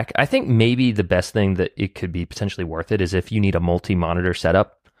piece of tech. I think maybe the best thing that it could be potentially worth it is if you need a multi-monitor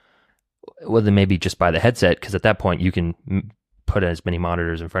setup, well, then maybe just buy the headset, because at that point you can put as many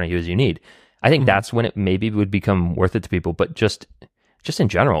monitors in front of you as you need. I think that's when it maybe would become worth it to people. But just in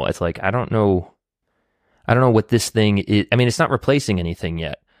general, it's like, I don't know. I don't know what this thing is. I mean, it's not replacing anything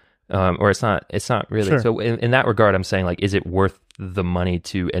yet. Or it's not really. Sure. So in that regard, I'm saying, like, is it worth the money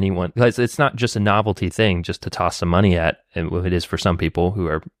to anyone? Because it's not just a novelty thing just to toss some money at, and it is for some people who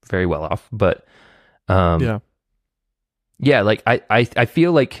are very well off. But yeah, like I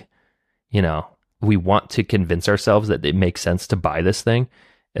feel like, you know, we want to convince ourselves that it makes sense to buy this thing,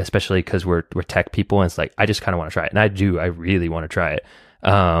 especially because we're tech people, and it's like, I just kind of want to try it, and I really want to try it.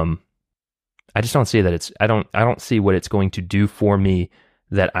 I just don't see that I don't see what it's going to do for me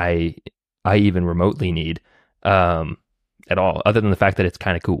that I even remotely need at all, other than the fact that it's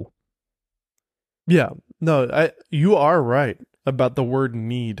kind of cool. Yeah, no, you are right about the word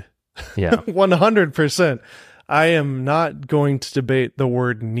need. Yeah. 100%. I am not going to debate the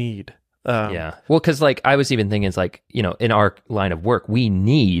word need. Yeah. Well, because like I was even thinking, it's like, you know, in our line of work, we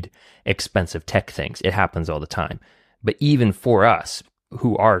need expensive tech things. It happens all the time. But even for us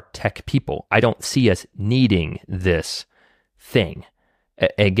who are tech people, I don't see us needing this thing.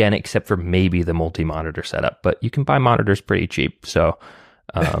 Again, except for maybe the multi-monitor setup. But you can buy monitors pretty cheap. So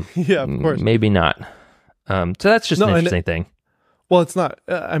yeah, of course. Maybe not. So that's just an interesting thing. Well, it's not.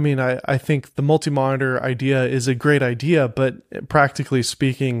 I mean, I think the multi-monitor idea is a great idea, but practically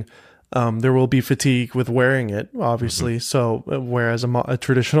speaking, there will be fatigue with wearing it, obviously. Mm-hmm. So whereas a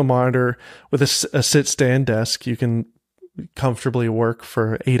traditional monitor with a sit-stand desk, you can comfortably work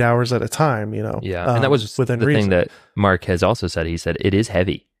for 8 hours at a time, you know. Yeah, and that was the thing that Mark has also said. He said it is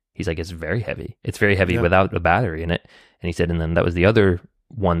heavy. He's like, it's very heavy. It's very heavy without a battery in it. And he said, and then that was the other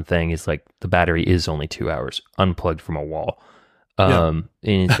one thing, is like the battery is only 2 hours unplugged from a wall. And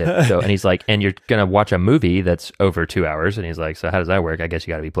he said, and he's like, and you're gonna watch a movie that's over 2 hours, and he's like, so how does that work? I guess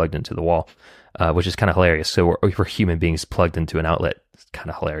you got to be plugged into the wall, which is kind of hilarious. So we're human beings plugged into an outlet. It's kind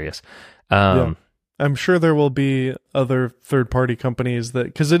of hilarious. I'm sure there will be other third-party companies that,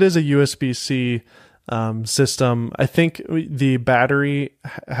 because it is a USB-C system. I think the battery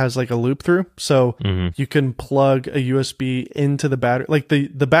has like a loop through, so you can plug a USB into the battery. Like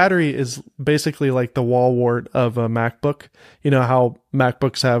the battery is basically like the wall wart of a MacBook. You know how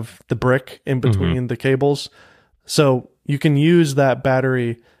MacBooks have the brick in between the cables, so you can use that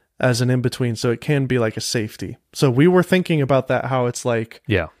battery as an in-between. So it can be like a safety. So we were thinking about that, how it's like,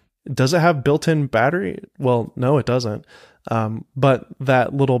 does it have built-in battery? Well, no, it doesn't. But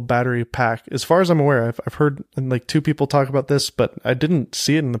that little battery pack, as far as I'm aware, I've heard like 2 people talk about this, but I didn't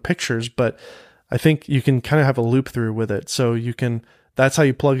see it in the pictures, but I think you can kind of have a loop through with it. So you can, that's how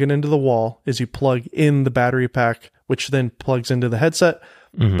you plug it into the wall, is you plug in the battery pack, which then plugs into the headset.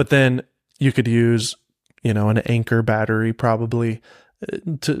 But then you could use, you know, an Anchor battery probably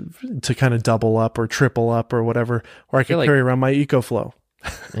to kind of double up or triple up or whatever, or I could carry around my EcoFlow.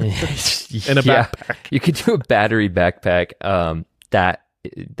 In a backpack. You could do a battery backpack.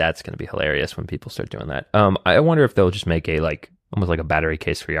 That's going to be hilarious when people start doing that. I wonder if they'll just make a like almost like a battery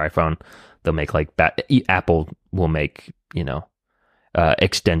case for your iPhone. They'll make like Apple will make, you know,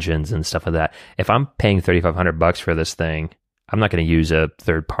 extensions and stuff like that. If I'm paying $3,500 for this thing, I'm not going to use a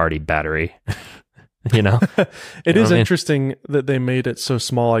third party battery. You know, it is interesting that they made it so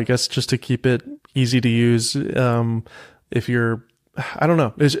small, I guess, just to keep it easy to use. If you're, I don't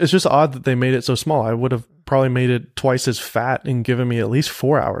know. It's just odd that they made it so small. I would have probably made it twice as fat and given me at least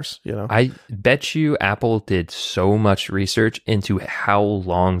 4 hours, you know? I bet you Apple did so much research into how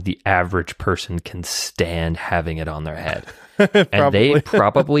long the average person can stand having it on their head. And they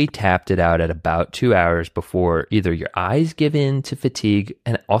probably tapped it out at about 2 hours before either your eyes give in to fatigue,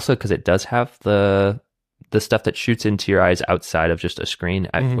 and also because it does have the stuff that shoots into your eyes outside of just a screen.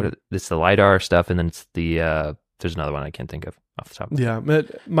 It's the LiDAR stuff, and then it's the... there's another one I can't think of off the top. Yeah,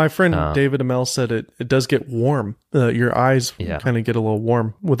 my friend David Amell said it does get warm. Your eyes kind of get a little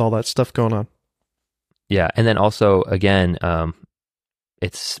warm with all that stuff going on. Yeah, and then also, again,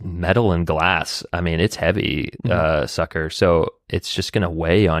 it's metal and glass. I mean, it's heavy, sucker. So it's just going to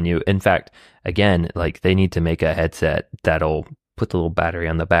weigh on you. In fact, again, like they need to make a headset that'll put the little battery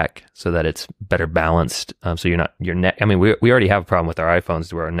on the back so that it's better balanced. So you're not, your neck, I mean, we already have a problem with our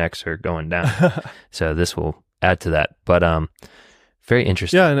iPhones where our necks are going down. So this will add to that, but very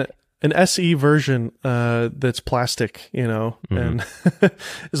interesting. Yeah, and an SE version that's plastic, you know, and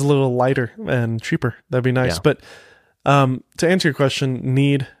is a little lighter and cheaper. That'd be nice. But to answer your question,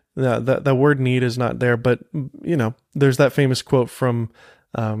 need, that word need is not there, but you know, there's that famous quote from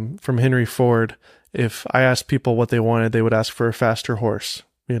Henry Ford. If I asked people what they wanted, they would ask for a faster horse,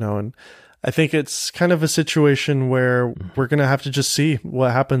 you know, and I think it's kind of a situation where we're going to have to just see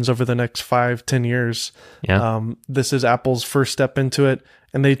what happens over the next 5-10 years. Yeah. This is Apple's first step into it,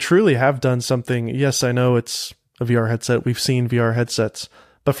 and they truly have done something. Yes, I know it's a VR headset. We've seen VR headsets,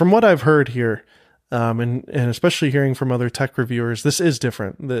 but from what I've heard here, and especially hearing from other tech reviewers, this is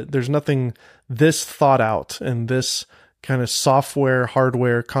different. There's nothing this thought out and this kind of software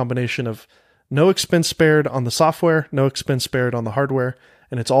hardware combination of no expense spared on the software, no expense spared on the hardware,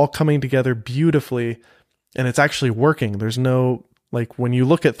 and it's all coming together beautifully, and it's actually working. There's no, like, when you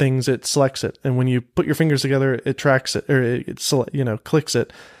look at things, it selects it, and when you put your fingers together, it tracks it, or it clicks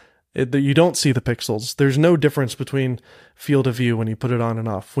it. You don't see the pixels. There's no difference between field of view when you put it on and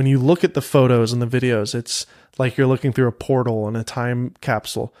off. When you look at the photos and the videos, it's like you're looking through a portal in a time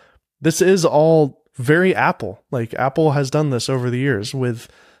capsule. This is all very Apple. Like, Apple has done this over the years with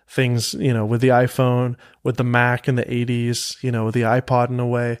things, with the iPhone, with the Mac in the 80s, with the iPod in a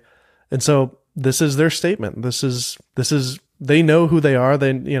way. And so this is their statement. This is, they know who they are.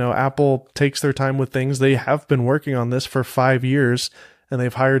 They, Apple takes their time with things. They have been working on this for 5 years, and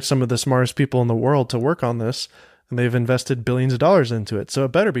they've hired some of the smartest people in the world to work on this, and they've invested billions of dollars into it. So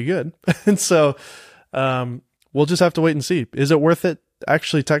it better be good. And so, we'll just have to wait and see. Is it worth it?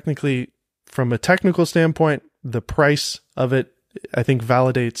 Actually, technically, from a technical standpoint, the price of it, I think,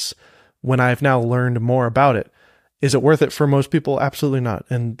 validates when I've now learned more about it. Is it worth it for most people? Absolutely not.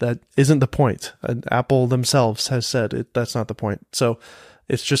 And that isn't the point. Apple themselves has said that's not the point. So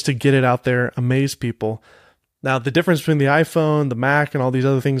it's just to get it out there, amaze people. Now, the difference between the iPhone, the Mac, and all these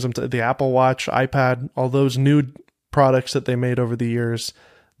other things, the Apple Watch, iPad, all those new products that they made over the years,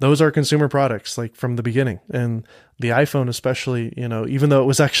 those are consumer products, like, from the beginning. And the iPhone especially, even though it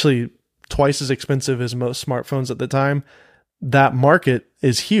was actually twice as expensive as most smartphones at the time, that market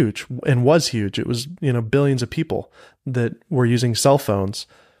is huge and was huge. It was, billions of people that were using cell phones.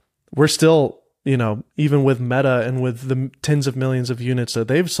 We're still, even with Meta and with the tens of millions of units that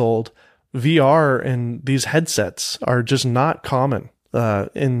they've sold, VR and these headsets are just not common.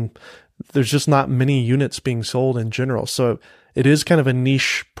 And there's just not many units being sold in general. So it is kind of a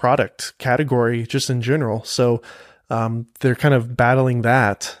niche product category just in general. So they're kind of battling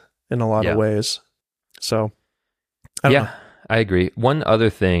that in a lot of ways. So I don't know. I agree. One other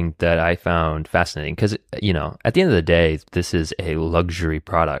thing that I found fascinating, because, at the end of the day, this is a luxury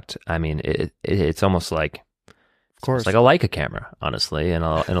product. I mean, it's almost like, of course, it's like a Leica camera, honestly, in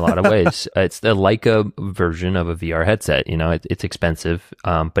a lot of ways. It's the Leica version of a VR headset. It's expensive,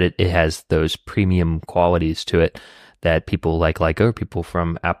 but it has those premium qualities to it that people like Leica or people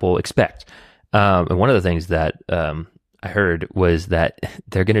from Apple expect. And one of the things that I heard was that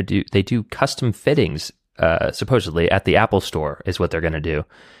they do custom fittings. Supposedly at the Apple Store is what they're going to do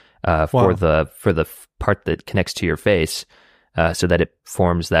for the part that connects to your face, so that it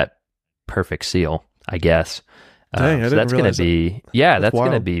forms that perfect seal, I guess. Dang, so that's going to be that's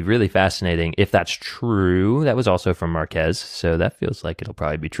going to wild. be really fascinating if that's true. That was also from Marquez, so that feels like it'll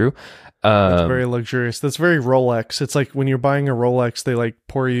probably be true. That's very luxurious. That's very Rolex. It's like when you're buying a Rolex, they like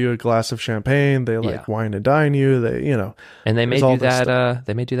pour you a glass of champagne. They like wine and dine you. They, and they may do that.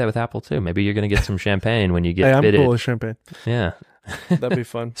 They may do that with Apple too. Maybe you're going to get some champagne when you get I'm fitted. cool with champagne. Yeah. That'd be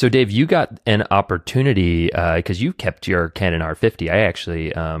fun. So, Dave, you got an opportunity because you kept your Canon R50. I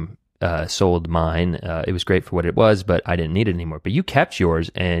actually sold mine. It was great for what it was, but I didn't need it anymore. But you kept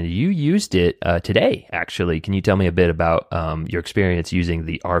yours and you used it today, actually. Can you tell me a bit about your experience using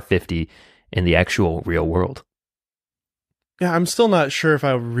the R50 in the actual real world? Yeah, I'm still not sure if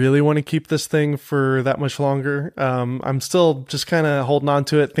I really want to keep this thing for that much longer. I'm still just kind of holding on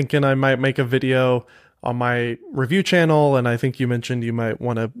to it, thinking I might make a video on my review channel. And I think you mentioned you might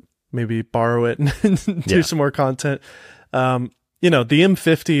want to maybe borrow it and do some more content. The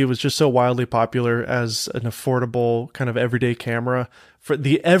M50 was just so wildly popular as an affordable kind of everyday camera for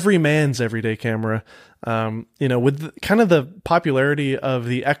the everyman's everyday camera. With kind of the popularity of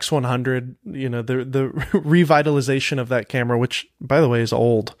the X100, the revitalization of that camera, which by the way is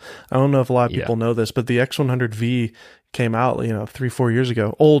old. I don't know if a lot of people know this, but the X100V came out, 3-4 years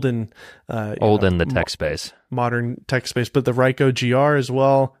ago. Old in the tech space, modern tech space, but the Ryko GR as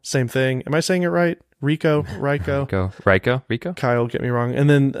well. Same thing. Am I saying it right? Ryko. Kyle, get me wrong. And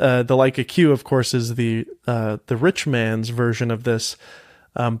then the Leica Q, of course, is the rich man's version of this.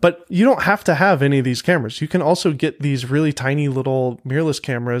 But you don't have to have any of these cameras. You can also get these really tiny little mirrorless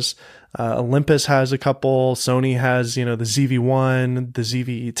cameras. Olympus has a couple. Sony has, the ZV-1, the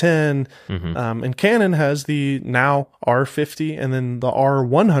ZV-E10. And Canon has the now R50 and then the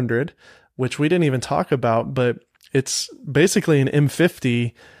R100, which we didn't even talk about, but it's basically an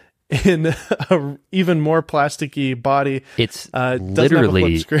M50 in a even more plasticky body. It's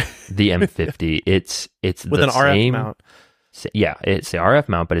literally the M50. It's with the an RF same mount. Yeah, it's the RF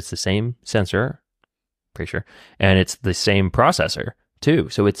mount, but it's the same sensor, pretty sure, and it's the same processor. too.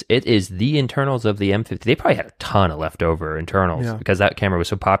 So it is the internals of the M50. They probably had a ton of leftover internals because that camera was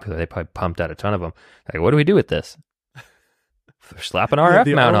so popular. They probably pumped out a ton of them. Like, what do we do with this? Slap an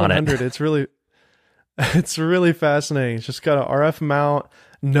RF mount on it. It's really fascinating. It's just got an RF mount,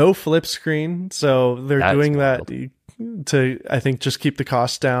 no flip screen. So they're doing that to, I think, just keep the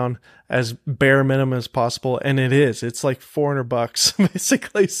cost down as bare minimum as possible. And it's like $400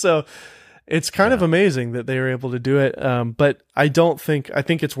 basically. So it's kind of amazing that they were able to do it. But I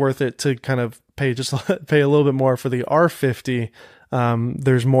think it's worth it to kind of pay a little bit more for the R50.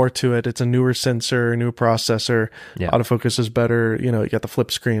 There's more to it. It's a newer sensor, new processor. Autofocus is better. You got the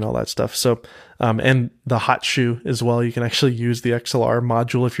flip screen, all that stuff. So, and the hot shoe as well. You can actually use the XLR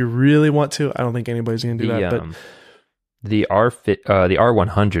module if you really want to. I don't think anybody's going to do that, but the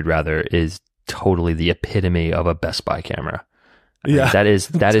R100 rather is totally the epitome of a Best Buy camera. I mean, that is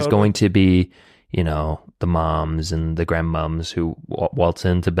totally. Going to be, the moms and the grandmoms who waltz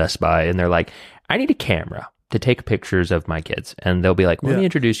into Best Buy and they're like, I need a camera to take pictures of my kids. And they'll be like, let me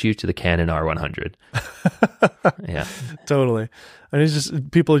introduce you to the Canon R100. Yeah. Totally. And it's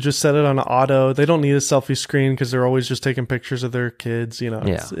just, people just set it on auto. They don't need a selfie screen because they're always just taking pictures of their kids.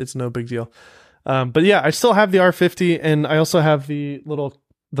 It's no big deal. But yeah, I still have the R50 and I also have the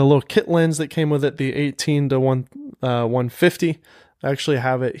little kit lens that came with it, the 18 to 150. I actually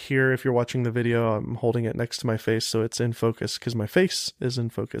have it here. If you're watching the video, I'm holding it next to my face. So it's in focus because my face is in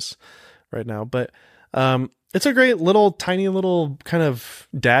focus right now. But, it's a great tiny little kind of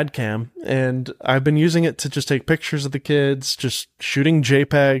dad cam. And I've been using it to just take pictures of the kids, just shooting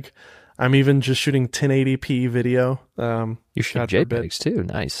JPEG. I'm even just shooting 1080p video. You're shooting JPEGs too.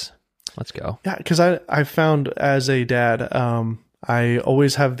 Nice. Let's go. Yeah. Cause I found as a dad, I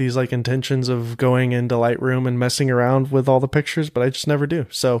always have these like intentions of going into Lightroom and messing around with all the pictures, but I just never do.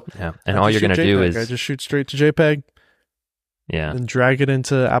 So and all you're going to do is I just shoot straight to JPEG. Yeah. And drag it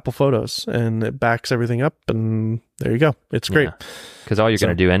into Apple Photos and it backs everything up and there you go. It's great. Because all you're going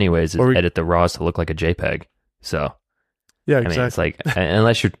to do anyways is edit the RAWs to look like a JPEG. So yeah, exactly. I mean, it's like,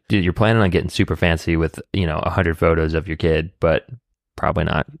 unless you're planning on getting super fancy with, 100 photos of your kid, but probably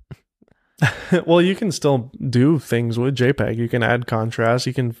not. Well, you can still do things with JPEG. You can add contrast.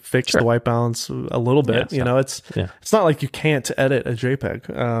 You can fix the white balance a little bit. It's not like you can't edit a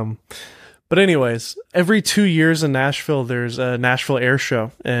JPEG. But anyways, every 2 years in Nashville, there's a Nashville Air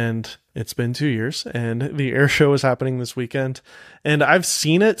Show, and it's been 2 years, and the air show is happening this weekend. And I've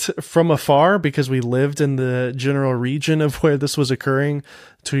seen it from afar because we lived in the general region of where this was occurring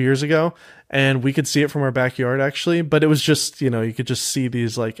 2 years ago, and we could see it from our backyard actually. But it was just, you could just see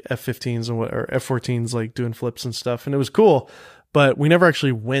these like F-15s or F-14s like doing flips and stuff, and it was cool. But we never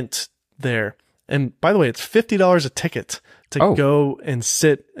actually went there. And by the way, it's $50 a ticket to go and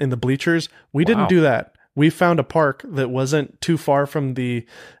sit in the bleachers. We didn't do that. We found a park that wasn't too far from the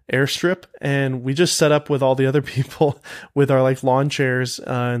airstrip, and we just set up with all the other people with our like lawn chairs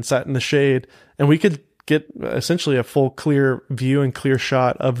and sat in the shade, and we could get essentially a full clear view and clear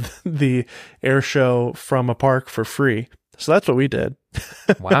shot of the air show from a park for free. So that's what we did.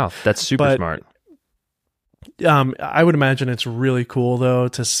 Wow, that's super smart. I would imagine it's really cool though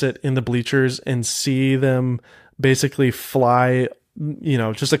to sit in the bleachers and see them basically fly,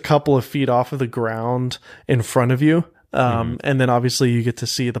 just a couple of feet off of the ground in front of you. And then obviously you get to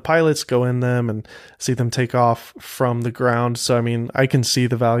see the pilots go in them and see them take off from the ground. So, I mean, I can see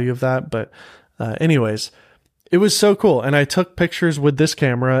the value of that, but, anyways, it was so cool. And I took pictures with this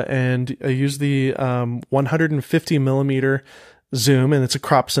camera and I used the, 150 millimeter zoom, and it's a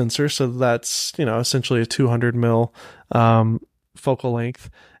crop sensor. So that's, essentially a 200 mil, focal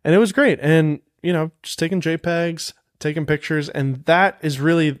length, and it was great. And, just taking JPEGs, taking pictures. And that is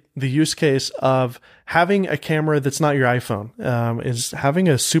really the use case of having a camera that's not your iPhone, is having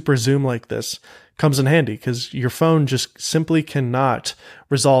a super zoom like this comes in handy because your phone just simply cannot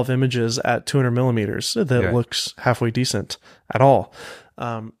resolve images at 200 millimeters that looks halfway decent at all.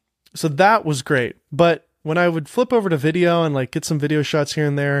 So that was great. But when I would flip over to video and like get some video shots here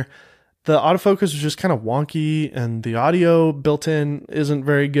and there, the autofocus was just kind of wonky and the audio built in isn't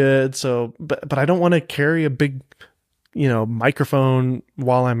very good. So, but I don't want to carry a big, microphone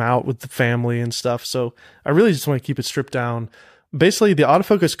while I'm out with the family and stuff. So I really just want to keep it stripped down. Basically the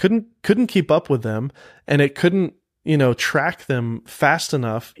autofocus couldn't keep up with them, and it couldn't, track them fast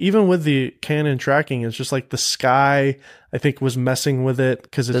enough. Even with the Canon tracking, it's just like the sky, I think, was messing with it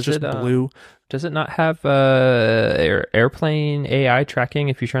because it's just blue. Does it not have airplane AI tracking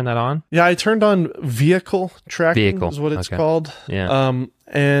if you turn that on? Yeah, I turned on vehicle tracking is what it's called. Yeah.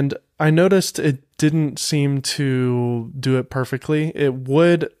 And I noticed it didn't seem to do it perfectly. It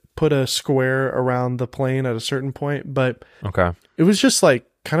would put a square around the plane at a certain point, but Okay. it was just like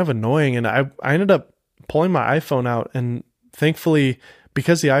kind of annoying. And I ended up pulling my iPhone out, and thankfully,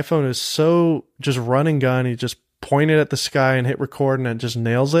 because the iPhone is so just run and gun, you just point it at the sky and hit record and it just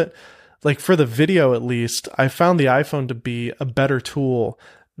nails it. Like for the video, at least, I found the iPhone to be a better tool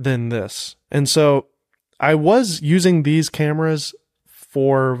than this. And so I was using these cameras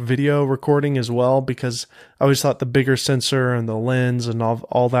for video recording as well, because I always thought the bigger sensor and the lens and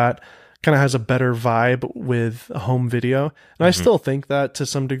all that kind of has a better vibe with home video. And I still think that to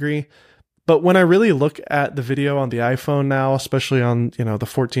some degree. But when I really look at the video on the iPhone now, especially on, the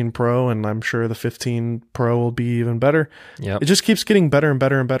 14 Pro, and I'm sure the 15 Pro will be even better, it just keeps getting better and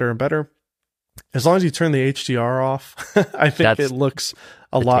better and better and better. As long as you turn the HDR off, I think it looks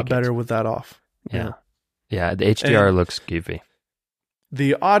a lot better with that off. Yeah. Yeah, the HDR looks goofy.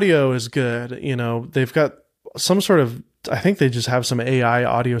 The audio is good. They've got some sort of, I think they just have some AI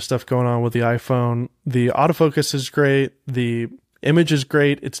audio stuff going on with the iPhone. The autofocus is great. The image is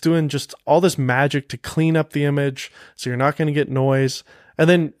great. It's doing just all this magic to clean up the image, so you're not going to get noise.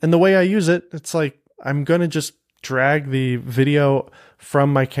 And the way I use it, it's like I'm going to just drag the video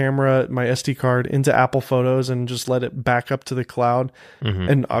from my camera, my SD card, into Apple Photos and just let it back up to the cloud.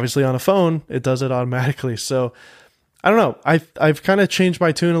 And obviously on a phone, it does it automatically. So I don't know. I've kind of changed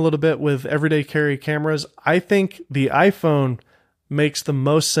my tune a little bit with everyday carry cameras. I think the iPhone makes the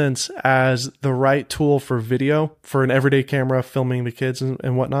most sense as the right tool for video, for an everyday camera filming the kids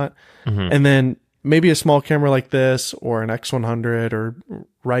and whatnot. And then maybe a small camera like this, or an X100 or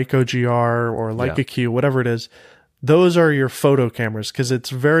Ryko GR or Leica Q, whatever it is. Those are your photo cameras, because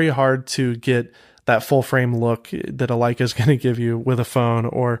it's very hard to get that full frame look that a Leica is going to give you with a phone.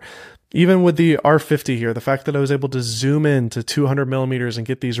 Or even with the R50 here, the fact that I was able to zoom in to 200 millimeters and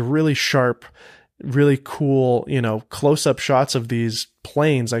get these really sharp, really cool, close-up shots of these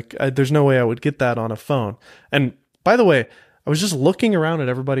planes. There's no way I would get that on a phone. And by the way, I was just looking around at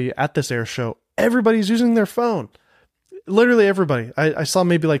everybody at this air show. Everybody's using their phone. Literally everybody. I saw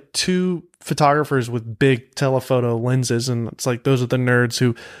maybe like 2 photographers with big telephoto lenses, and it's like those are the nerds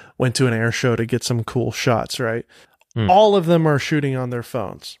who went to an air show to get some cool shots, right? All of them are shooting on their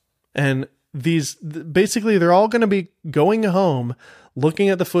phones. And basically they're all going to be going home looking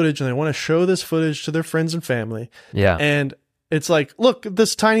at the footage, and they want to show this footage to their friends and family. Yeah. And it's like, look,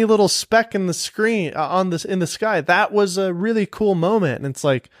 this tiny little speck in the screen in the sky. That was a really cool moment. And it's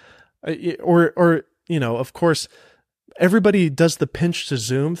like, of course, everybody does the pinch to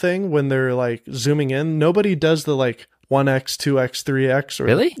zoom thing when they're like zooming in. Nobody does the like 1x, 2x, 3x, or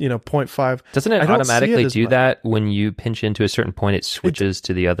really? 0.5. Doesn't it automatically do that when you pinch into a certain point? It switches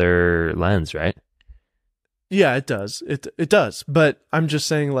to the other lens, right? Yeah, it does. It does. But I'm just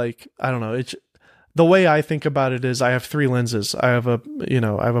saying, like, I don't know. The way I think about it is I have 3 lenses. I have a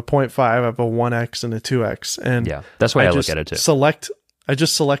 0.5, I have a 1x and a 2x. And yeah, that's why I look at it too. I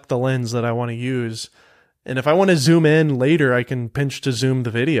just select the lens that I want to use. And if I want to zoom in later, I can pinch to zoom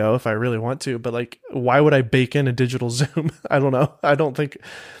the video if I really want to. But like, why would I bake in a digital zoom? I don't know. I don't think,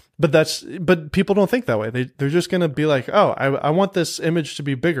 but people don't think that way. They're just going to be like, oh, I want this image to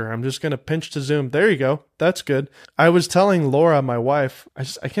be bigger. I'm just going to pinch to zoom. There you go. That's good. I was telling Laura, my wife,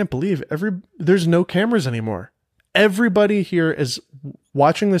 I can't believe there's no cameras anymore. Everybody here is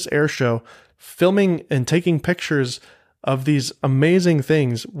watching this air show, filming and taking pictures of these amazing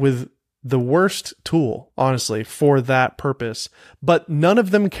things with the worst tool, honestly, for that purpose. But none of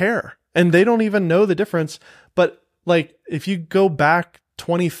them care. And they don't even know the difference. But like, if you go back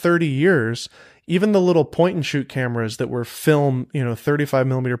 20, 30 years, even the little point and shoot cameras that were 35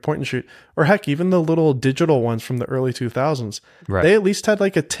 millimeter point and shoot, or heck, even the little digital ones from the early 2000s, they at least had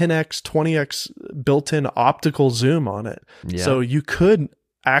like a 10x, 20x built-in optical zoom on it. Yeah. So you could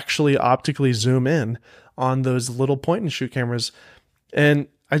actually optically zoom in on those little point and shoot cameras. And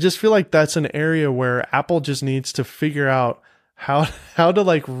I just feel like that's an area where Apple just needs to figure out how to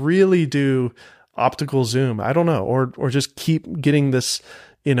like really do optical zoom. I don't know, or just keep getting this,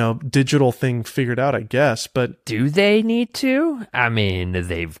 digital thing figured out, I guess. But do they need to? I mean,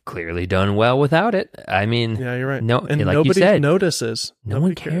 they've clearly done well without it. I mean, yeah, you're right. No, and like nobody you said, notices. No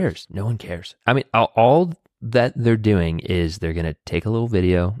one cares. No one cares. I mean, all that they're doing is they're going to take a little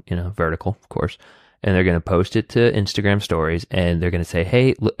video, vertical, of course, and they're going to post it to Instagram stories, and they're going to say,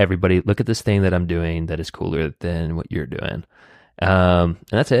 hey, look, everybody, look at this thing that I'm doing that is cooler than what you're doing. And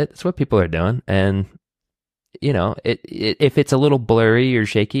that's it. That's what people are doing. And, if it's a little blurry or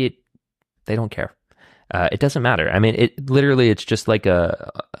shaky, they don't care. It doesn't matter. I mean, it's just like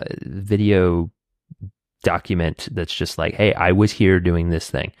a video document that's just like, hey, I was here doing this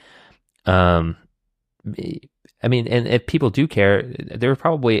thing. I mean, and if people do care, there were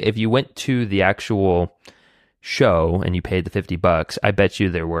probably, if you went to the actual show and you paid the $50, I bet you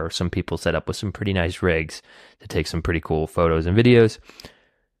there were some people set up with some pretty nice rigs to take some pretty cool photos and videos.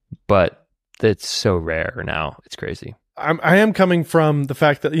 But that's so rare now. It's crazy. I am coming from the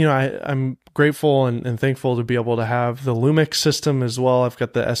fact that, I'm grateful and thankful to be able to have the Lumix system as well. I've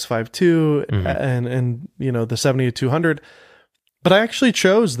got the S5 II and the 70-200. But I actually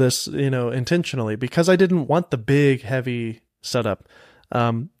chose this, intentionally because I didn't want the big, heavy setup.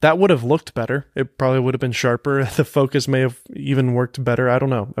 That would have looked better. It probably would have been sharper. The focus may have even worked better. I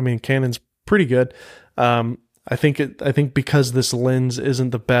don't know. I mean, Canon's pretty good. I think because this lens isn't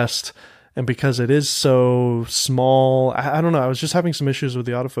the best and because it is so small, I don't know. I was just having some issues with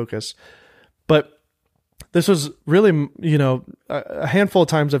the autofocus. But this was really, a handful of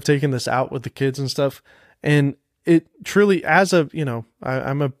times I've taken this out with the kids and stuff. And it truly,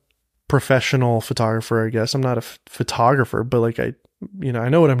 I'm a professional photographer, I guess. I'm not a photographer, but like I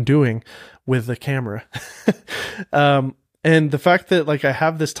know what I'm doing with the camera. And the fact that like I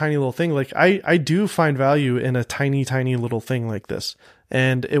have this tiny little thing, like I do find value in a tiny, tiny little thing like this.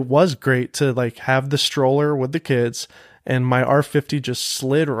 And it was great to like have the stroller with the kids, and my R50 just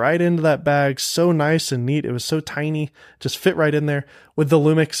slid right into that bag. So nice and neat. It was so tiny, just fit right in there. With the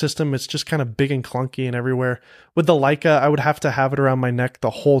Lumix system, it's just kind of big and clunky and everywhere. With the Leica, I would have to have it around my neck the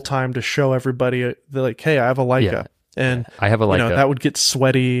whole time to show everybody like, hey, I have a Leica. Yeah. And I have a Leica. That would get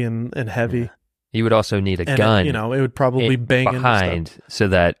sweaty and heavy. Yeah. You would also need a gun. It would probably bang behind so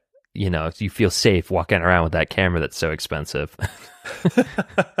that, you feel safe walking around with that camera that's so expensive.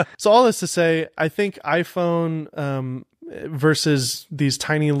 So all this to say, I think iPhone versus these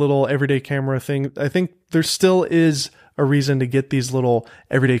tiny little everyday camera thing, I think there still is a reason to get these little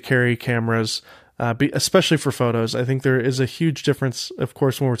everyday carry cameras, especially for photos. I think there is a huge difference, of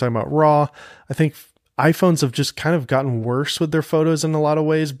course, when we're talking about RAW. I think iPhones have just kind of gotten worse with their photos in a lot of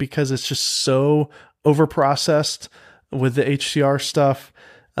ways because it's just so overprocessed with the HDR stuff.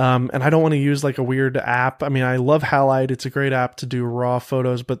 And I don't want to use like a weird app. I mean, I love Halide. It's a great app to do raw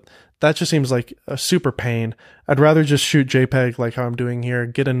photos, but that just seems like a super pain. I'd rather just shoot JPEG like how I'm doing here,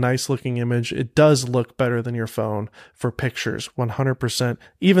 get a nice looking image. It does look better than your phone for pictures, 100%.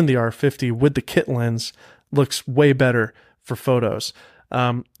 Even the R50 with the kit lens looks way better for photos.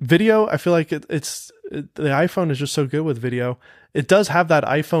 Video, I feel like the iPhone is just so good with video. It does have that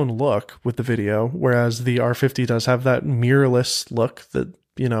iPhone look with the video, whereas the R50 does have that mirrorless look that,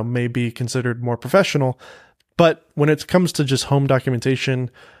 may be considered more professional. But when it comes to just home documentation,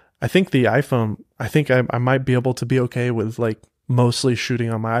 I think the iPhone, I might be able to be okay with like mostly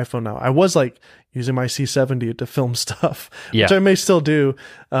shooting on my iPhone now. I was like using my C70 to film stuff, which I may still do,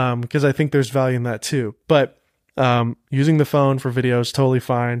 because I think there's value in that too. But using the phone for video is totally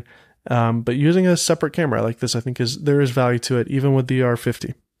fine. But using a separate camera like this, I think there is value to it, even with the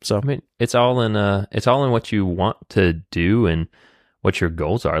R50. So I mean, it's all in what you want to do and what your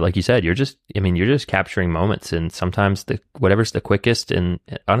goals are. Like you said, you're just capturing moments, and sometimes whatever's the quickest. And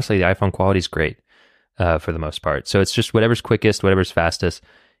honestly, the iPhone quality is great for the most part. So it's just whatever's quickest, whatever's fastest,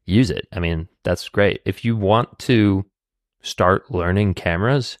 use it. I mean, that's great. If you want to start learning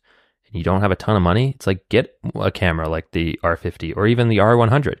cameras and you don't have a ton of money, it's like get a camera like the R50 or even the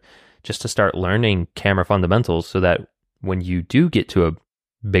R100 just to start learning camera fundamentals, so that when you do get to a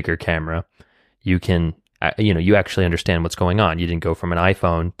bigger camera, you can, you actually understand what's going on. You didn't go from an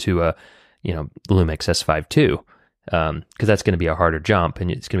iPhone to a, Lumix S5 II, because that's going to be a harder jump,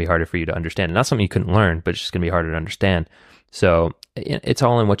 and it's going to be harder for you to understand. And not something you couldn't learn, but it's just going to be harder to understand. So it's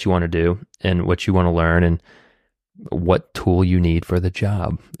all in what you want to do and what you want to learn and what tool you need for the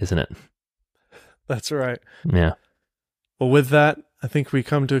job, isn't it? That's right. Yeah. Well, with that, I think we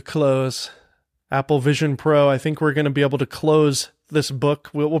come to a close. Apple Vision Pro, I think we're going to be able to close this book.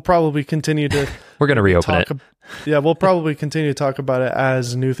 We'll probably continue to... We're going to reopen it. Yeah, we'll probably continue to talk about it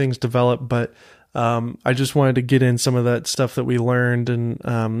as new things develop, but I just wanted to get in some of that stuff that we learned, and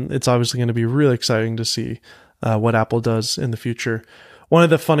it's obviously going to be really exciting to see what Apple does in the future. One of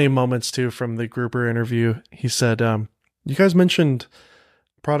the funny moments, too, from the Gruber interview, he said, you guys mentioned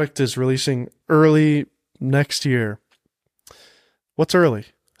product is releasing early next year. What's early?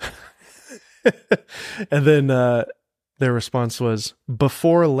 And then their response was,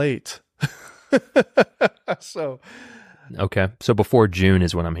 before late. So before June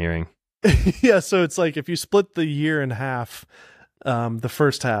is what I'm hearing. Yeah, so it's like if you split the year in half, the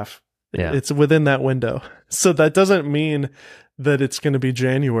first half, it's within that window. So that doesn't mean that it's going to be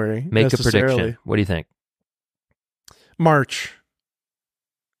January. Make a prediction. What do you think? March.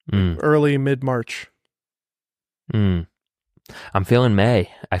 Early, mid-March. I'm feeling May.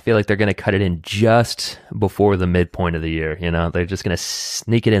 I feel like they're going to cut it in just before the midpoint of the year. You know, they're just going to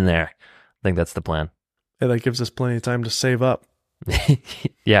sneak it in there. I think that's the plan. Yeah, that gives us plenty of time to save up.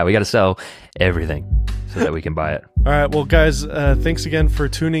 Yeah, we got to sell everything so that we can buy it. All right. Well, guys, thanks again for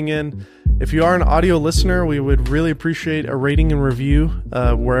tuning in. If you are an audio listener, we would really appreciate a rating and review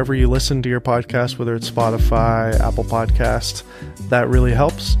wherever you listen to your podcast, whether it's Spotify, Apple Podcast. That really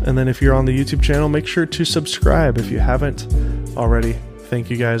helps. And then if you're on the YouTube channel, make sure to subscribe if you haven't already.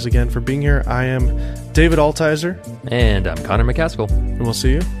 Thank you guys again for being here. I am David Altizer. And I'm Connor McCaskill. And we'll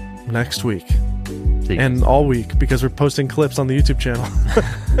see you next week. See you. And all week, because we're posting clips on the YouTube channel.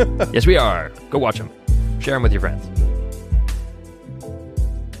 Yes, we are. Go watch them. Share them with your friends.